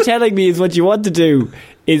 What you're telling me is what you want to do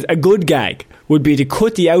is a good gag would be to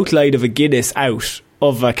cut the outline of a Guinness out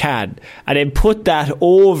of a can and then put that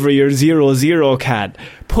over your 0.0 can,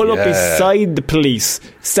 pull up beside the police,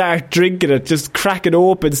 start drinking it, just crack it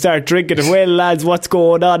open, start drinking it. Well, lads, what's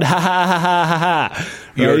going on? Ha ha ha ha ha.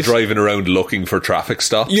 You're driving around looking for traffic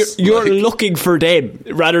stops. You're looking for them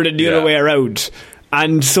rather than the other way around.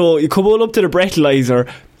 And so you come all up to the breathalyzer,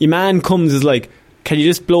 your man comes is like, can you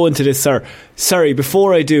just blow into this, sir? Sorry,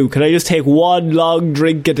 before I do, can I just take one long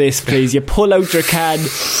drink of this, please? You pull out your can.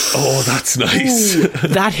 Oh, that's nice. Ooh,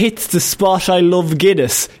 that hits the spot. I love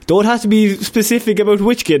Guinness. Don't have to be specific about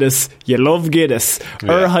which Guinness. You love Guinness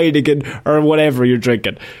or Heineken or whatever you're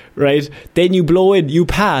drinking, right? Then you blow in, you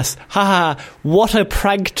pass. Haha, what a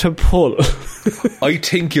prank to pull. I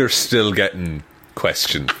think you're still getting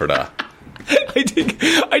questioned for that.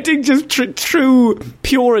 I think just through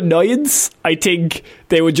pure annoyance, I think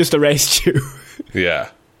they would just arrest you. Yeah.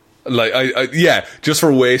 Like, just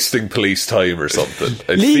for wasting police time or something.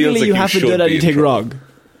 It Legally, feels like you haven't done anything wrong.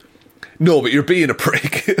 No, but you're being a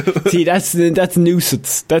prick. See, that's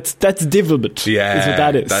nuisance. That's devilment. Yeah, is what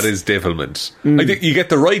that is. That is devilment. I think you get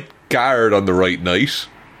the right guard on the right night.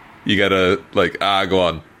 You get go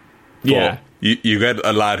on. Yeah. You get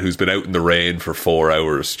a lad who's been out in the rain for 4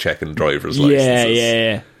 hours checking driver's licenses.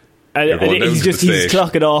 Yeah. And he's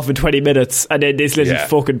clocking off in 20 minutes, and then this little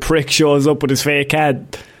fucking prick shows up with his fake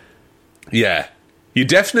hand. Yeah. You'd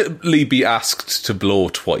definitely be asked to blow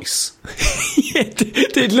twice.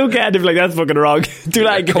 They'd look at him like, that's fucking wrong. Do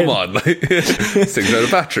that again. Come on. This thing's out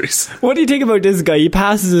of batteries. What do you think about this guy? He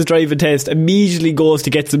passes his driving test, immediately goes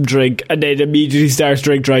to get some drink, and then immediately starts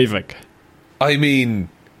drink driving. I mean,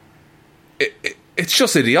 it's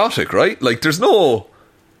just idiotic, right? Like, there's no...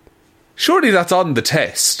 Surely that's on the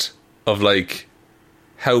test of, like,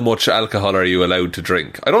 how much alcohol are you allowed to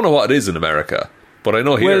drink? I don't know what it is in America, but I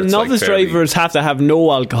know here it's novice drivers have to have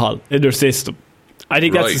no alcohol in their system. I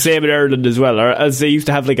think that's Right. the same in Ireland as well. Or as they used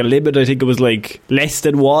to have like a limit, I think it was like less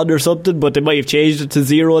than 1 or something, but they might have changed it to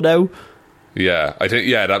 0 now. Yeah, I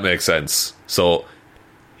think that makes sense. So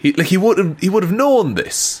he would have known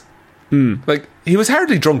this. Like, he was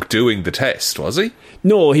hardly drunk doing the test, was he?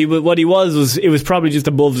 No, what he was it was probably just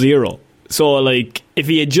above 0. So like if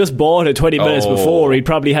he had just bought it 20 minutes before, he'd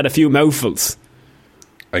probably had a few mouthfuls.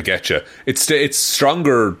 I get you. It's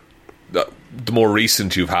stronger the more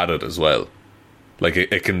recent you've had it as well. Like,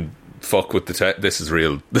 it can fuck with the test. This is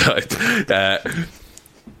real. I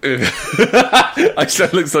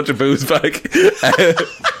sound like such a booze bag.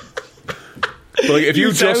 Like, if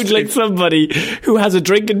you sound like somebody who has a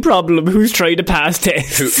drinking problem who's trying to pass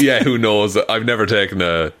tests. who knows? I've never taken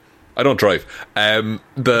I don't drive. Well,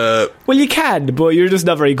 you can, but you're just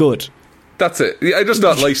not very good. That's it. I'm just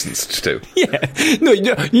not licensed to. Yeah,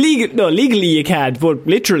 legally you can, but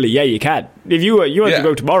literally, yeah, you can. If you want to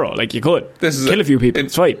go tomorrow, like, you could kill a few people.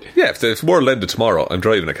 It's fine. Yeah, if the world ended tomorrow, I'm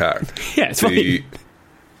driving a car. Yeah, it's fine.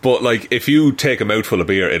 But like, if you take a mouthful of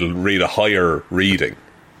beer, it'll read a higher reading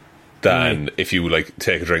than if you like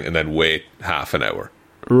take a drink and then wait half an hour.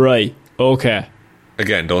 Right. Okay.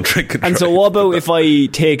 Again, don't drink and drive. And so what about if I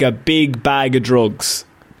take a big bag of drugs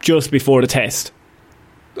just before the test?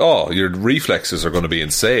 Oh, your reflexes are going to be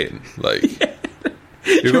insane. Like,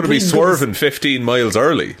 you're going to be swerving 15 miles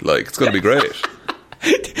early. Like, it's going to be great.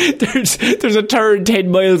 There's a turn 10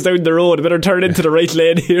 miles down the road. I better turn into the right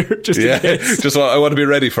lane here, just in case. I want to be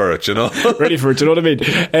ready for it, you know. Ready for it, you know what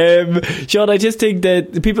I mean? Sean, I just think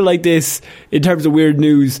that people like this, in terms of weird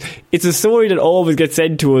news, it's a story that always gets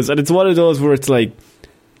sent to us, and it's one of those where it's like,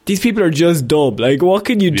 these people are just dumb. Like, what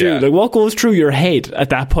can you do? Yeah. Like, what goes through your head at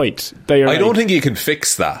that point? I don't think you can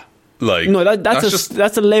fix that. Like, no,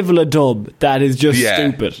 that's a level of dumb that is just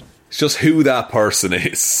stupid. It's just who that person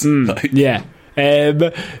is. Yeah.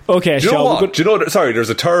 Okay, do you know what? Do you know? Sorry, there's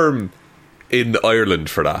a term in Ireland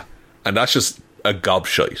for that, and that's just a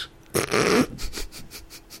gobshite.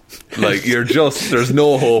 Like, you're just, there's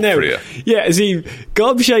no hope for you. Yeah, see,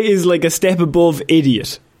 gobshite is like a step above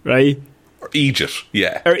idiot, right? Or Egypt,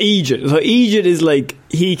 yeah. Or Egypt. So Egypt is like,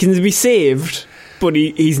 he can be saved, but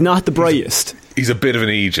he's not the brightest. He's a bit of an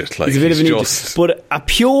Egypt. Like, he's a bit of an Egypt. But a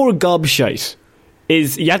pure gobshite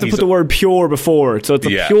is, you have to put the word pure before it. So it's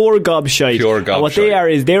a pure gobshite. Pure gobshite. And what they are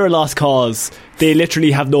is, they're a lost cause. They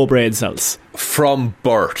literally have no brain cells. From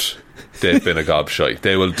birth, they've been a gobshite.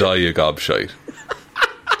 They will die a gobshite.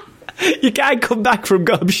 You can't come back from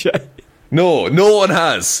gobshite. No one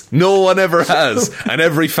has. No one ever has. And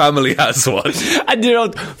every family has one. And you know,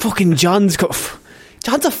 fucking John's a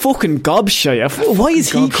fucking gobshite. Why is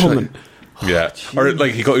he coming? Yeah. Or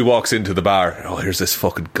like, he walks into the bar. Oh, here's this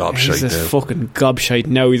fucking gobshite. Here's this fucking gobshite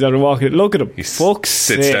now. He's out walking. Look at him. He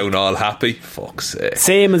sits down all happy. Fuck's sake.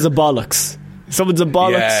 Same as a bollocks. Someone's a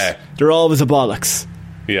bollocks. They're always a bollocks.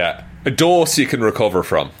 Yeah. A dose you can recover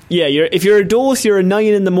from. Yeah, if you're a dose, you're a 9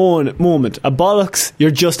 in the moment. A bollocks, you're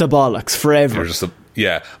just a bollocks forever. You're just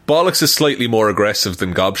bollocks is slightly more aggressive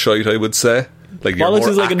than gobshite, I would say. Like, you're bollocks more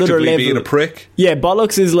is like another actively level. being a prick. Yeah,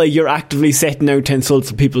 bollocks is like you're actively setting out insults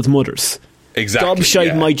to people's mothers. Exactly.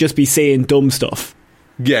 Gobshite might just be saying dumb stuff.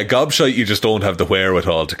 Yeah, gobshite, you just don't have the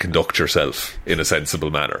wherewithal to conduct yourself in a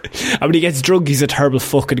sensible manner. And when he gets drunk, he's a terrible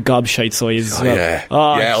fucking gobshite, so he's as well.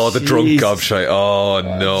 Yeah. The drunk gobshite. Oh,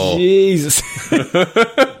 no. Jesus.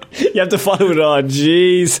 You have to follow it on.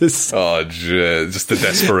 Jesus. Oh, just the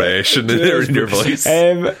desperation there in your voice.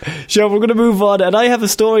 Sean, we're going to move on, and I have a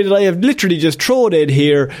story that I have literally just thrown in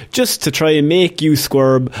here just to try and make you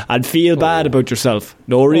squirm and feel bad about yourself.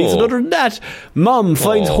 No reason other than that. Mom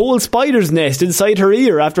finds whole spider's nest inside her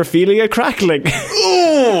ear after feeling a crackling.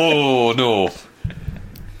 Oh, no.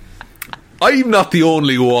 I'm not the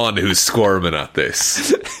only one who's squirming at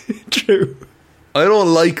this. True. I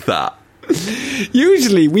don't like that.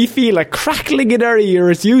 Usually we feel a crackling in our ear.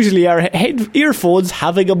 It's usually our earphones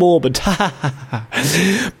having a moment.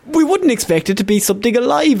 We wouldn't expect it to be something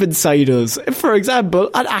alive inside us. For example,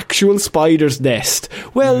 an actual spider's nest.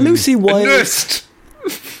 Well, Lucy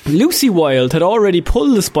Wilde had already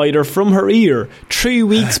pulled the spider from her ear 3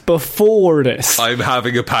 weeks before this. I'm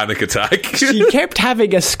having a panic attack. She kept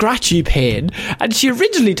having a scratchy pain, and she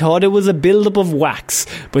originally thought it was a build-up of wax,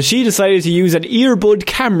 but she decided to use an earbud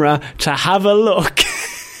camera to have a look.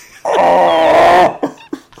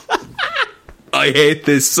 I hate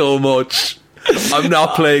this so much. I'm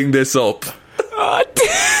not playing this up.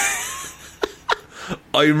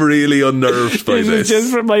 I'm really unnerved by this. This is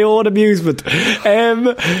just for my own amusement.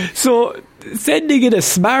 So, sending in a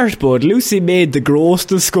smart bud, Lucy made the gross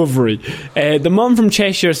discovery. The mum from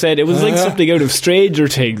Cheshire said it was like something out of Stranger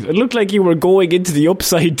Things. It looked like you were going into the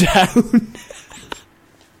upside down.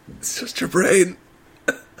 It's just your brain.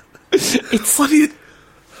 What do you...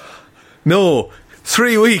 No,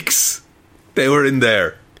 3 weeks they were in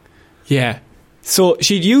there. Yeah. So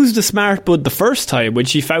she'd used the smart bud the first time when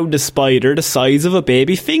she found a spider the size of a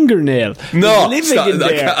baby fingernail. No, living in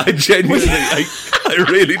there. I genuinely, I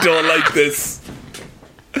really don't like this.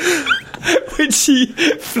 When she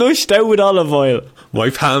flushed out with olive oil. My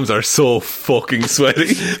palms are so fucking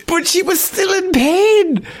sweaty. But she was still in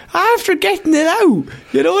pain after getting it out.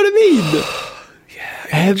 You know what I mean? Yeah,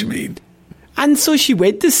 I know what you mean. And so she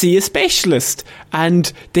went to see a specialist, and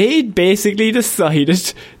they basically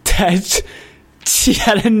decided that she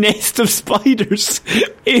had a nest of spiders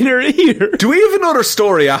in her ear. Do we have another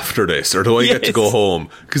story after this, or do I get to go home?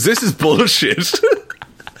 Because this is bullshit.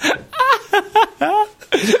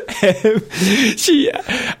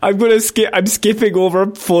 I'm skipping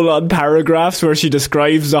over full-on paragraphs where she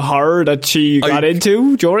describes the horror that she got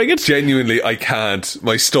into during it. Genuinely, I can't.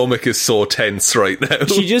 My stomach is so tense right now.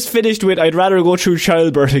 She just finished with, I'd rather go through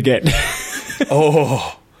childbirth again.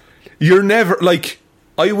 Oh, you're never, like,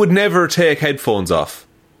 I would never take headphones off.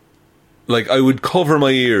 Like, I would cover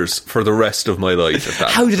my ears for the rest of my life. If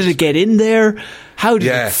that How did it get in there? How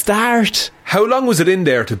did it start? How long was it in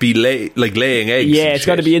there to be laying eggs? Yeah, it's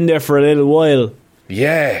got to be in there for a little while.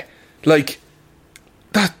 Yeah, like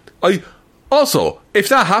that. Also, if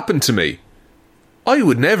that happened to me, I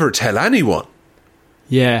would never tell anyone.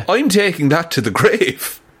 Yeah, I'm taking that to the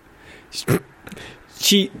grave.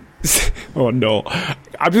 Oh no!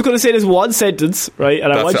 I'm just going to say this one sentence, right?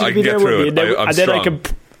 And I want you to be there with me,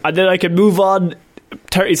 and then I can move on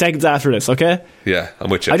 30 seconds after this, okay? Yeah, I'm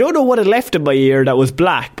with you. I don't know what it left in my ear that was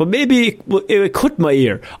black, but maybe it cut my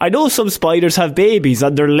ear. I know some spiders have babies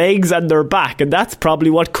on their legs and their back, and that's probably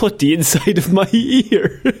what cut the inside of my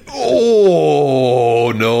ear.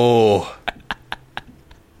 Oh, no.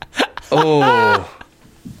 Oh.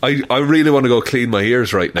 I really want to go clean my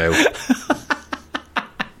ears right now.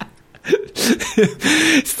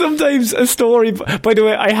 Sometimes a story, by the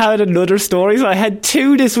way, I had another story, so I had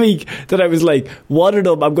 2 this week that I was like, one of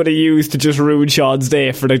them I'm going to use to just ruin Sean's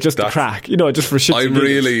day for like just the crack, you know, just for shit.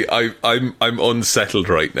 I'm unsettled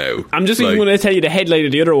right now. I'm just even going to tell you the headline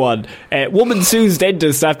of the other one. Woman sues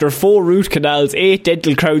dentist after 4 root canals, 8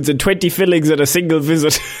 dental crowns and 20 fillings at a single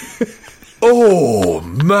visit. Oh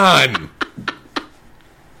man,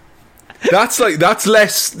 that's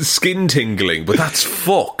less skin tingling, but that's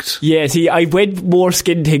fucked. Yeah, see, I went more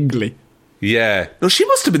skin tingly. Yeah. No, she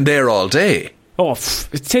must have been there all day. Oh,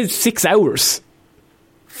 it says 6 hours.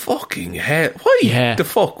 Fucking hell. Why the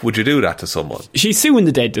fuck would you do that to someone? She's suing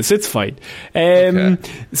the dentist, it's fine. Okay.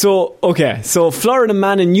 So Florida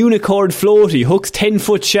man in unicorn floaty hooks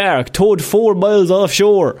 10-foot shark towed 4 miles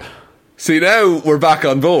offshore. See, now we're back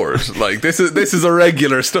on board. Like, this is a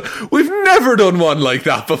regular stuff. We've never done one like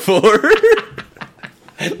that before.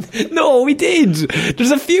 No, we did.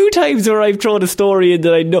 There's a few times where I've thrown a story in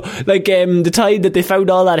that I know, like the time that they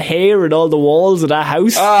found all that hair in all the walls of that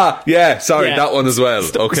house. Ah, yeah, sorry, that one as well.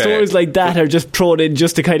 Okay. Stories like that are just thrown in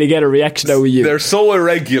just to kind of get a reaction out of you. They're so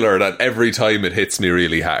irregular that every time it hits me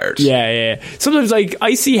really hard. Yeah. Sometimes, like,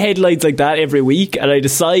 I see headlines like that every week, and I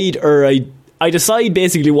decide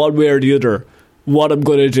basically one way or the other what I'm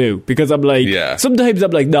going to do. Because I'm like, sometimes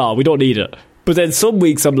I'm like, no, we don't need it. But then some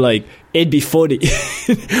weeks I'm like, it'd be funny.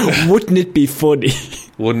 Wouldn't it be funny?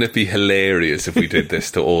 Wouldn't it be hilarious if we did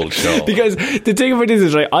this to old Sean? Because the thing about this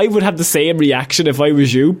is, right, I would have the same reaction if I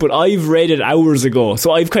was you, but I've read it hours ago.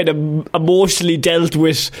 So I've kind of emotionally dealt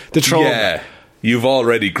with the trauma. Yeah. You've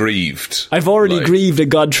already grieved. I've already grieved and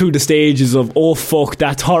gone through the stages of, oh fuck,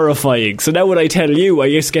 that's horrifying. So now when I tell you, I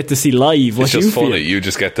just get to see live what you feel. It's just funny. You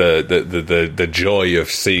just get the joy of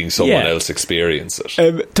seeing someone else experience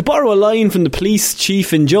it. To borrow a line from the police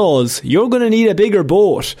chief in Jaws, you're going to need a bigger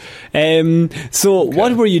boat.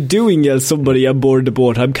 What were you doing, yells somebody on board the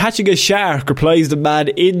boat. I'm catching a shark, replies the man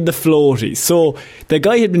in the floaty. So the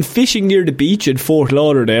guy had been fishing near the beach in Fort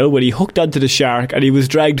Lauderdale when he hooked onto the shark and he was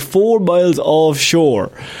dragged 4 miles offshore.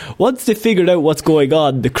 Once they figured out what's going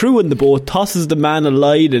on, the crew on the boat tosses the man a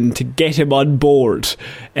line and to get him on board.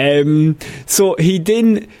 So he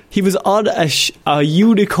was on a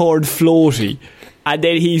unicorn floaty, and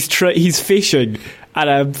then he's fishing, and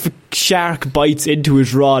a shark bites into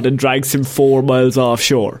his rod and drags him 4 miles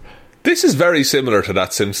offshore. This is very similar to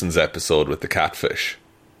that Simpsons episode with the catfish.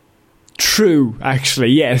 True,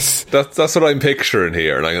 actually, yes. That's what I'm picturing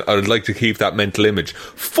here, and I would like to keep that mental image.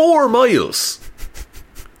 4 miles!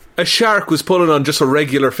 A shark was pulling on just a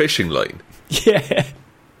regular fishing line. Yeah.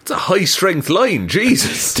 It's a high-strength line,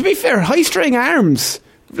 Jesus. To be fair, high-strength arms.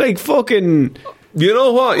 Like fucking... You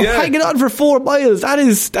know what? Yeah. Hanging on for 4 miles, that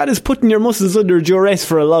is putting your muscles under duress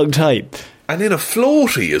for a long time. And in a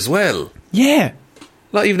floaty as well. Yeah.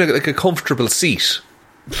 Not even like a comfortable seat.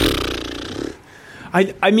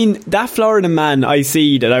 I mean, that Florida man I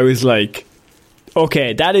see that I was like,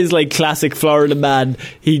 okay, that is like classic Florida man.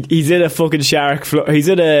 He's in a fucking shark, he's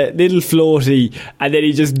in a little floaty, and then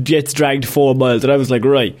he just gets dragged 4 miles. And I was like,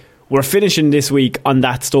 right, we're finishing this week on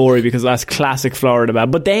that story because that's classic Florida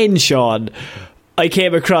man. But then, Sean, I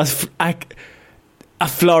came across a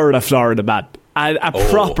Florida man. A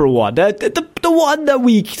proper one. The one that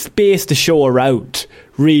we space the show around,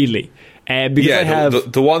 really. Because I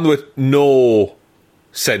have the one with no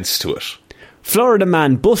sense to it. Florida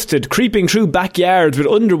man busted creeping through backyards with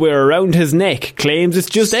underwear around his neck. Claims it's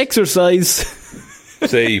just exercise.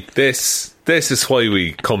 See, this is why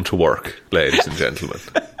we come to work, ladies and gentlemen.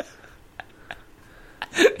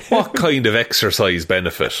 What kind of exercise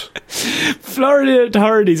benefit? Florida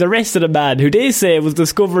authorities arrested a man who they say was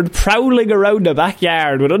discovered prowling around a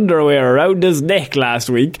backyard with underwear around his neck last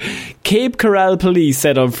week. Cape Coral police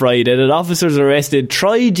said on Friday that officers arrested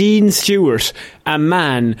Troy Dean Stewart, a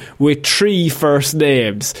man with 3 first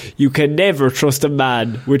names. You can never trust a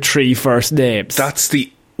man with 3 first names. That's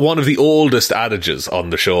one of the oldest adages on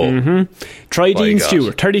the show. Troy Dean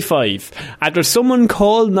Stewart, 35. After someone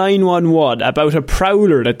called 911 about a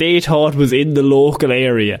prowler that they thought was in the local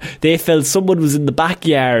area, they felt someone was in the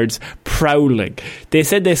backyards prowling. They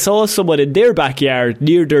said they saw someone in their backyard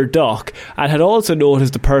near their dock and had also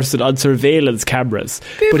noticed the person on surveillance cameras.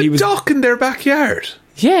 He was dock in their backyard?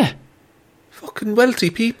 Yeah. Fucking wealthy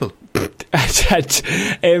people.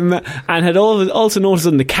 And had also noticed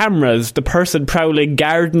on the cameras the person prowling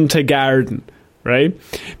garden to garden, right?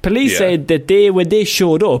 Police said that when they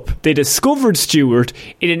showed up, they discovered Stewart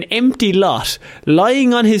in an empty lot,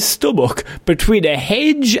 lying on his stomach between a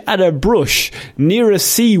hedge and a brush near a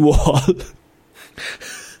seawall.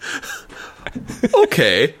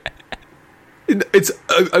 Okay. It's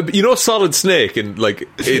Solid Snake in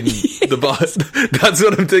the boss. That's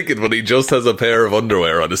what I'm thinking when he just has a pair of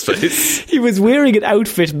underwear on his face. He was wearing an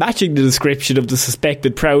outfit matching the description of the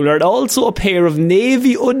suspected prowler and also a pair of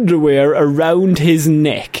navy underwear around his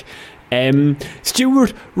neck.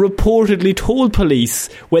 Stewart reportedly told police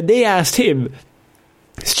when they asked him,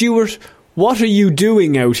 "Stewart, what are you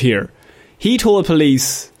doing out here?" He told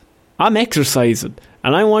police, "I'm exercising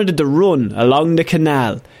and I wanted to run along the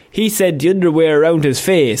canal." He said the underwear around his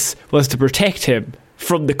face was to protect him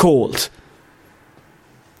from the cold.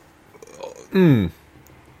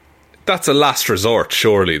 That's a last resort,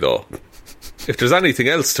 surely, though. If there's anything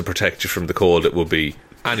else to protect you from the cold, it would be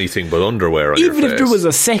anything but underwear on your face. Even if there was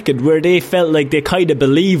a second where they felt like they kind of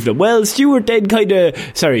believed him. Well, Troy then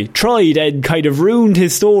kind of ruined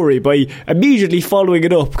his story by immediately following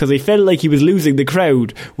it up because he felt like he was losing the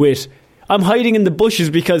crowd with, "I'm hiding in the bushes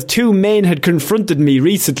because 2 men had confronted me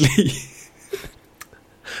recently."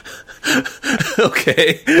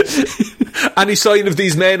 Okay. Any sign of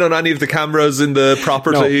these men on any of the cameras in the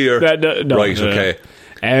property? No. Right, okay.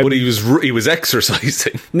 But he was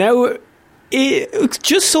exercising. Now, it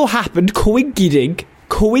just so happened,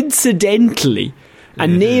 coincidentally, a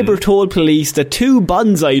neighbour told police that 2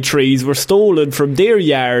 bonsai trees were stolen from their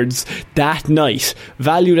yards that night,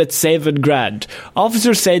 valued at $7,000.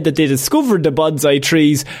 Officers said that they discovered the bonsai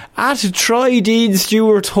trees at Troy Dean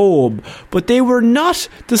Stewart's home, but they were not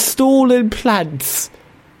the stolen plants.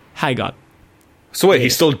 Hang on. So wait, he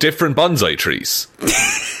stole different bonsai trees?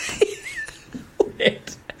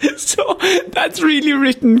 Wait. So that's really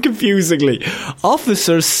written confusingly.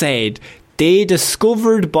 Officers said they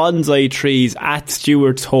discovered bonsai trees at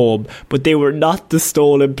Stewart's home, but they were not the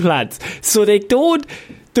stolen plants. So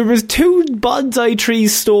there was 2 bonsai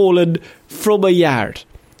trees stolen from a yard,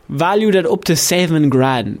 valued at up to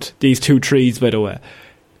 $7,000. These 2 trees, by the way.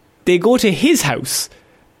 They go to his house.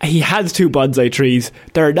 He has 2 bonsai trees.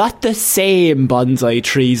 They're not the same bonsai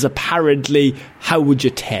trees, apparently. How would you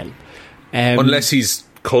tell? Unless he's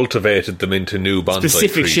cultivated them into new bonsai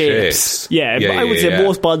specific tree shapes. Yeah, I would say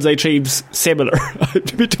most bonsai trees similar.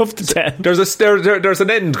 It'd be tough to tell. There's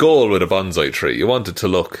an end goal with a bonsai tree. You want it to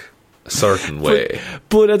look a certain way.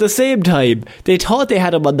 But at the same time, they thought they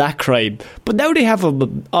had him on that crime, but now they have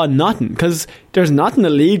him on nothing, because there's nothing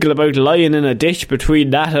illegal about lying in a ditch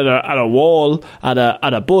between that and a wall and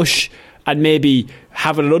a bush and maybe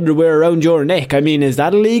having an underwear around your neck. I mean, is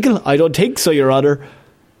that illegal? I don't think so, Your Honour.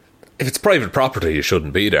 If it's private property, you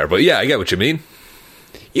shouldn't be there. But yeah, I get what you mean.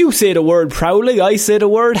 You say the word prowling, I say the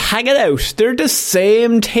word hanging out. They're the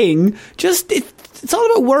same thing. Just it's all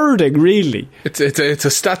about wording, really. That's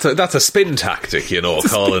a spin tactic,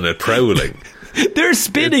 calling it prowling. They're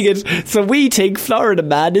spinning it, so we think Florida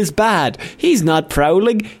Man is bad. He's not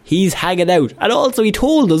prowling, he's hanging out. And also he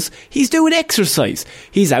told us he's doing exercise.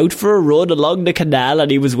 He's out for a run along the canal and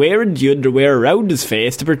he was wearing the underwear around his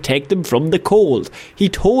face to protect him from the cold. He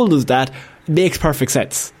told us that. It makes perfect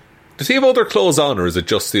sense. Does he have other clothes on, or is it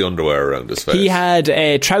just the underwear around his face? He had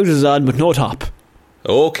trousers on but no top.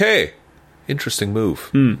 Okay. Interesting move.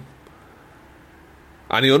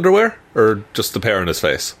 Any underwear, or just the pair on his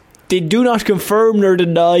face? They do not confirm nor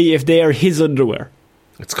deny if they are his underwear.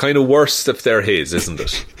 It's kind of worse if they're his, isn't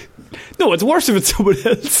it? No, it's worse if it's someone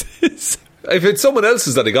else's. If it's someone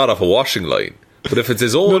else's that he got off a washing line, but if it's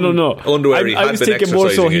his own underwear he had been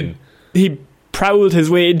exercising in... He prowled his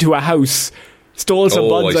way into a house, stole some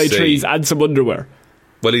bonsai trees and some underwear.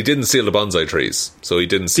 Well, he didn't steal the bonsai trees, so he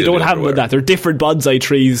didn't steal the underwear. They don't the have them with that. They're different bonsai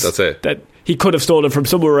trees. That's it. That he could have stolen from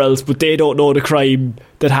somewhere else, but they don't know the crime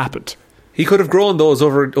that happened. He could have grown those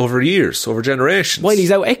over years, over generations. While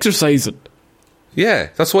he's out exercising. Yeah,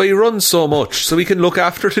 that's why he runs so much, so he can look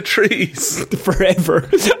after the trees. Forever.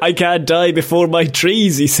 I can't die before my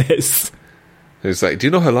trees, he says. He's like, do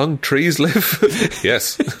you know how long trees live?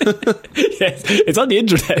 Yes. Yes, it's on the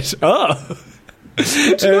internet. Oh. Do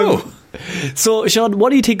you know? So, Sean, what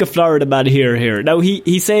do you think of Florida Man here? Now,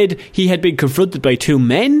 he said he had been confronted by two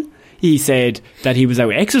men. He said that he was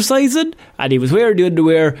out exercising and he was wearing the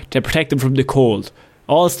underwear to protect him from the cold.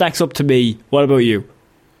 All stacks up to me. What about you?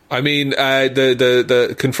 I mean,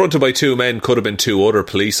 the confronted by two men could have been two other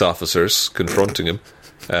police officers confronting him.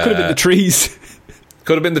 Could have been the trees.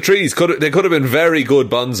 Could have been the trees. They could have been very good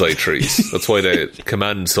bonsai trees. That's why they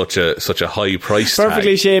command such a high price tag.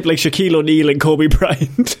 Perfectly shaped like Shaquille O'Neal and Kobe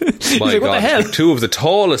Bryant. My like, what God, the hell? two of the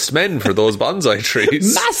tallest men for those bonsai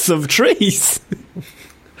trees. Massive trees.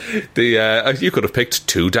 You could have picked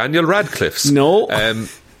two Daniel Radcliffes. No.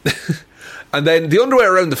 And then the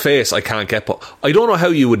underwear around the face, I can't get. I don't know how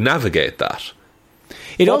you would navigate that.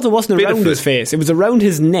 It also wasn't around his face. It was around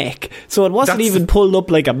his neck. So it wasn't even pulled up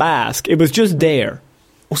like a mask. It was just there.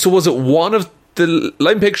 So was it one of the...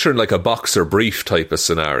 I'm picturing like a boxer brief type of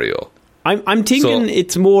scenario. I'm thinking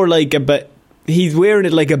it's more like he's wearing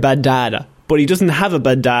it like a bandana, but he doesn't have a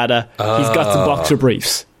bandana. He's got some boxer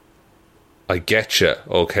briefs. I getcha.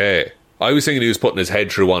 Okay. I was thinking he was putting his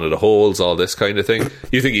head through one of the holes, all this kind of thing.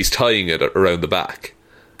 You think he's tying it around the back?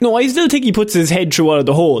 No, I still think he puts his head through one of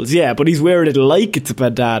the holes, yeah, but he's wearing it like it's a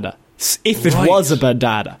bandana. If it was a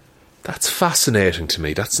bandana. That's fascinating to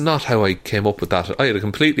me. That's not how I came up with that. I had a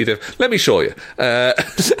completely different... Let me show you. A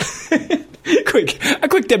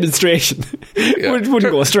quick demonstration. Yeah.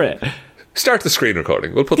 Wouldn't go straight. Start the screen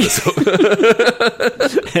recording. We'll put this up.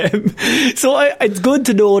 So it's good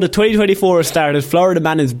to know that 2024 has started. Florida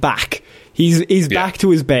Man is back. He's back to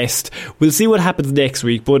his best. We'll see what happens next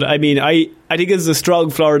week. But I mean, I think it's a strong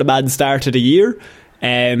Florida Man start to the year.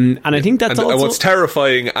 And I think that's also... And what's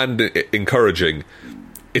terrifying and encouraging,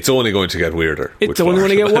 it's only going to get weirder. It's only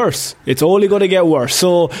going to get worse. It's only going to get worse.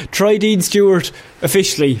 So, try Dean Stewart,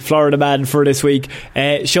 officially Florida Man for this week.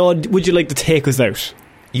 Sean, would you like to take us out?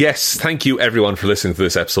 Yes, thank you everyone for listening to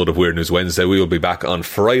this episode of Weird News Wednesday. We will be back on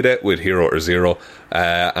Friday with Hero or Zero,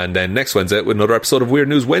 and then next Wednesday with another episode of Weird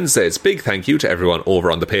News Wednesdays. Big thank you to everyone over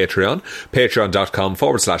on the Patreon,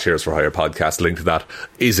 patreon.com/Heroes for Hire podcast. Link to that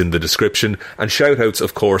is in the description. And shout outs,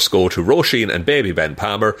 of course, go to Roisin and Baby Ben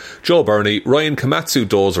Palmer, Joe Burney, Ryan Komatsu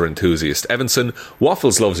Dozer Enthusiast Evanson,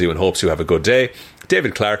 Waffles loves you and hopes you have a good day,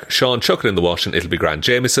 David Clark, Sean Chuck it in the wash and it'll be Grant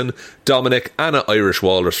Jameson, Dominic, Anna Irish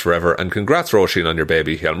Walrus forever, and congrats Roisin on your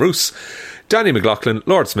baby Helm Roos, Danny McLaughlin,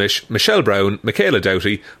 Lord Smith, Michelle Brown, Michaela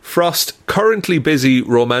Doughty, Frost, currently busy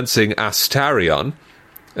romancing Astarion.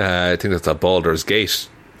 I think that's a Baldur's Gate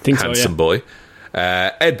handsome boy.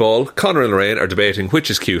 Ed Ball, Connor and Lorraine are debating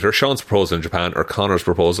which is cuter, Sean's proposal in Japan or Connor's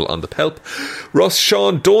proposal on the Pelp. Russ,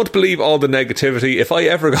 Sean, don't believe all the negativity. If I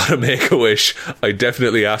ever got a Make-A-Wish, I'd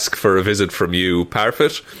definitely ask for a visit from you,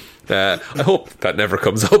 Parfit. I hope that never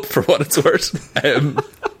comes up for what it's worth.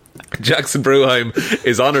 Jackson Bruheim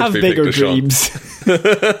is honoured to be picked as Sean.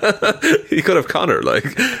 He could have Connor,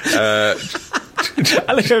 like...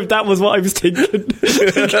 I like if that was what I was thinking.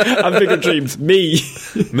 Have bigger dreams. Me,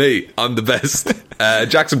 I'm the best.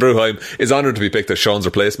 Jackson Bruheim is honoured to be picked as Sean's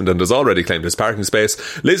replacement and has already claimed his parking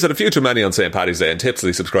space. Lives at a few too many on St. Paddy's Day and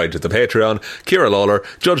tipsily subscribed to the Patreon. Ciara Lawler,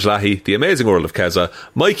 Judge Lahey, The Amazing World of Keza,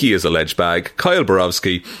 Mikey is a ledge bag, Kyle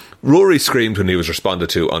Borowski, Rory screamed when he was responded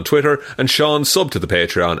to on Twitter, and Sean subbed to the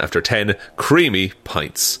Patreon after 10 creamy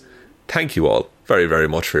pints. Thank you all very, very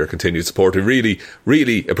much for your continued support. We really,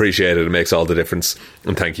 really appreciate it. It makes all the difference.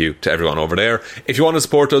 And thank you to everyone over there. If you want to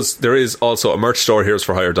support us, there is also a merch store,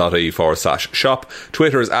 heroesforhire.ie/shop.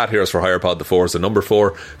 Twitter is at heroesforhirepod, the 4 is the number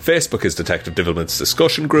 4. Facebook is Detective Divilment's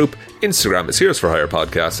discussion group. Instagram is Heroes for Hire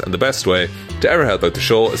Podcast. And the best way to ever help out the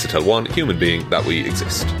show is to tell one human being that we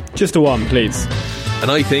exist. Just a one, please.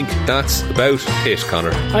 And I think that's about it,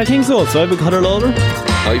 Connor. I think so. So I've been Connor Lawler.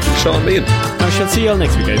 I've been Sean Meehan. I shall see you all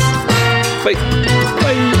next week, guys. Bye.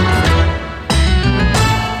 Bye.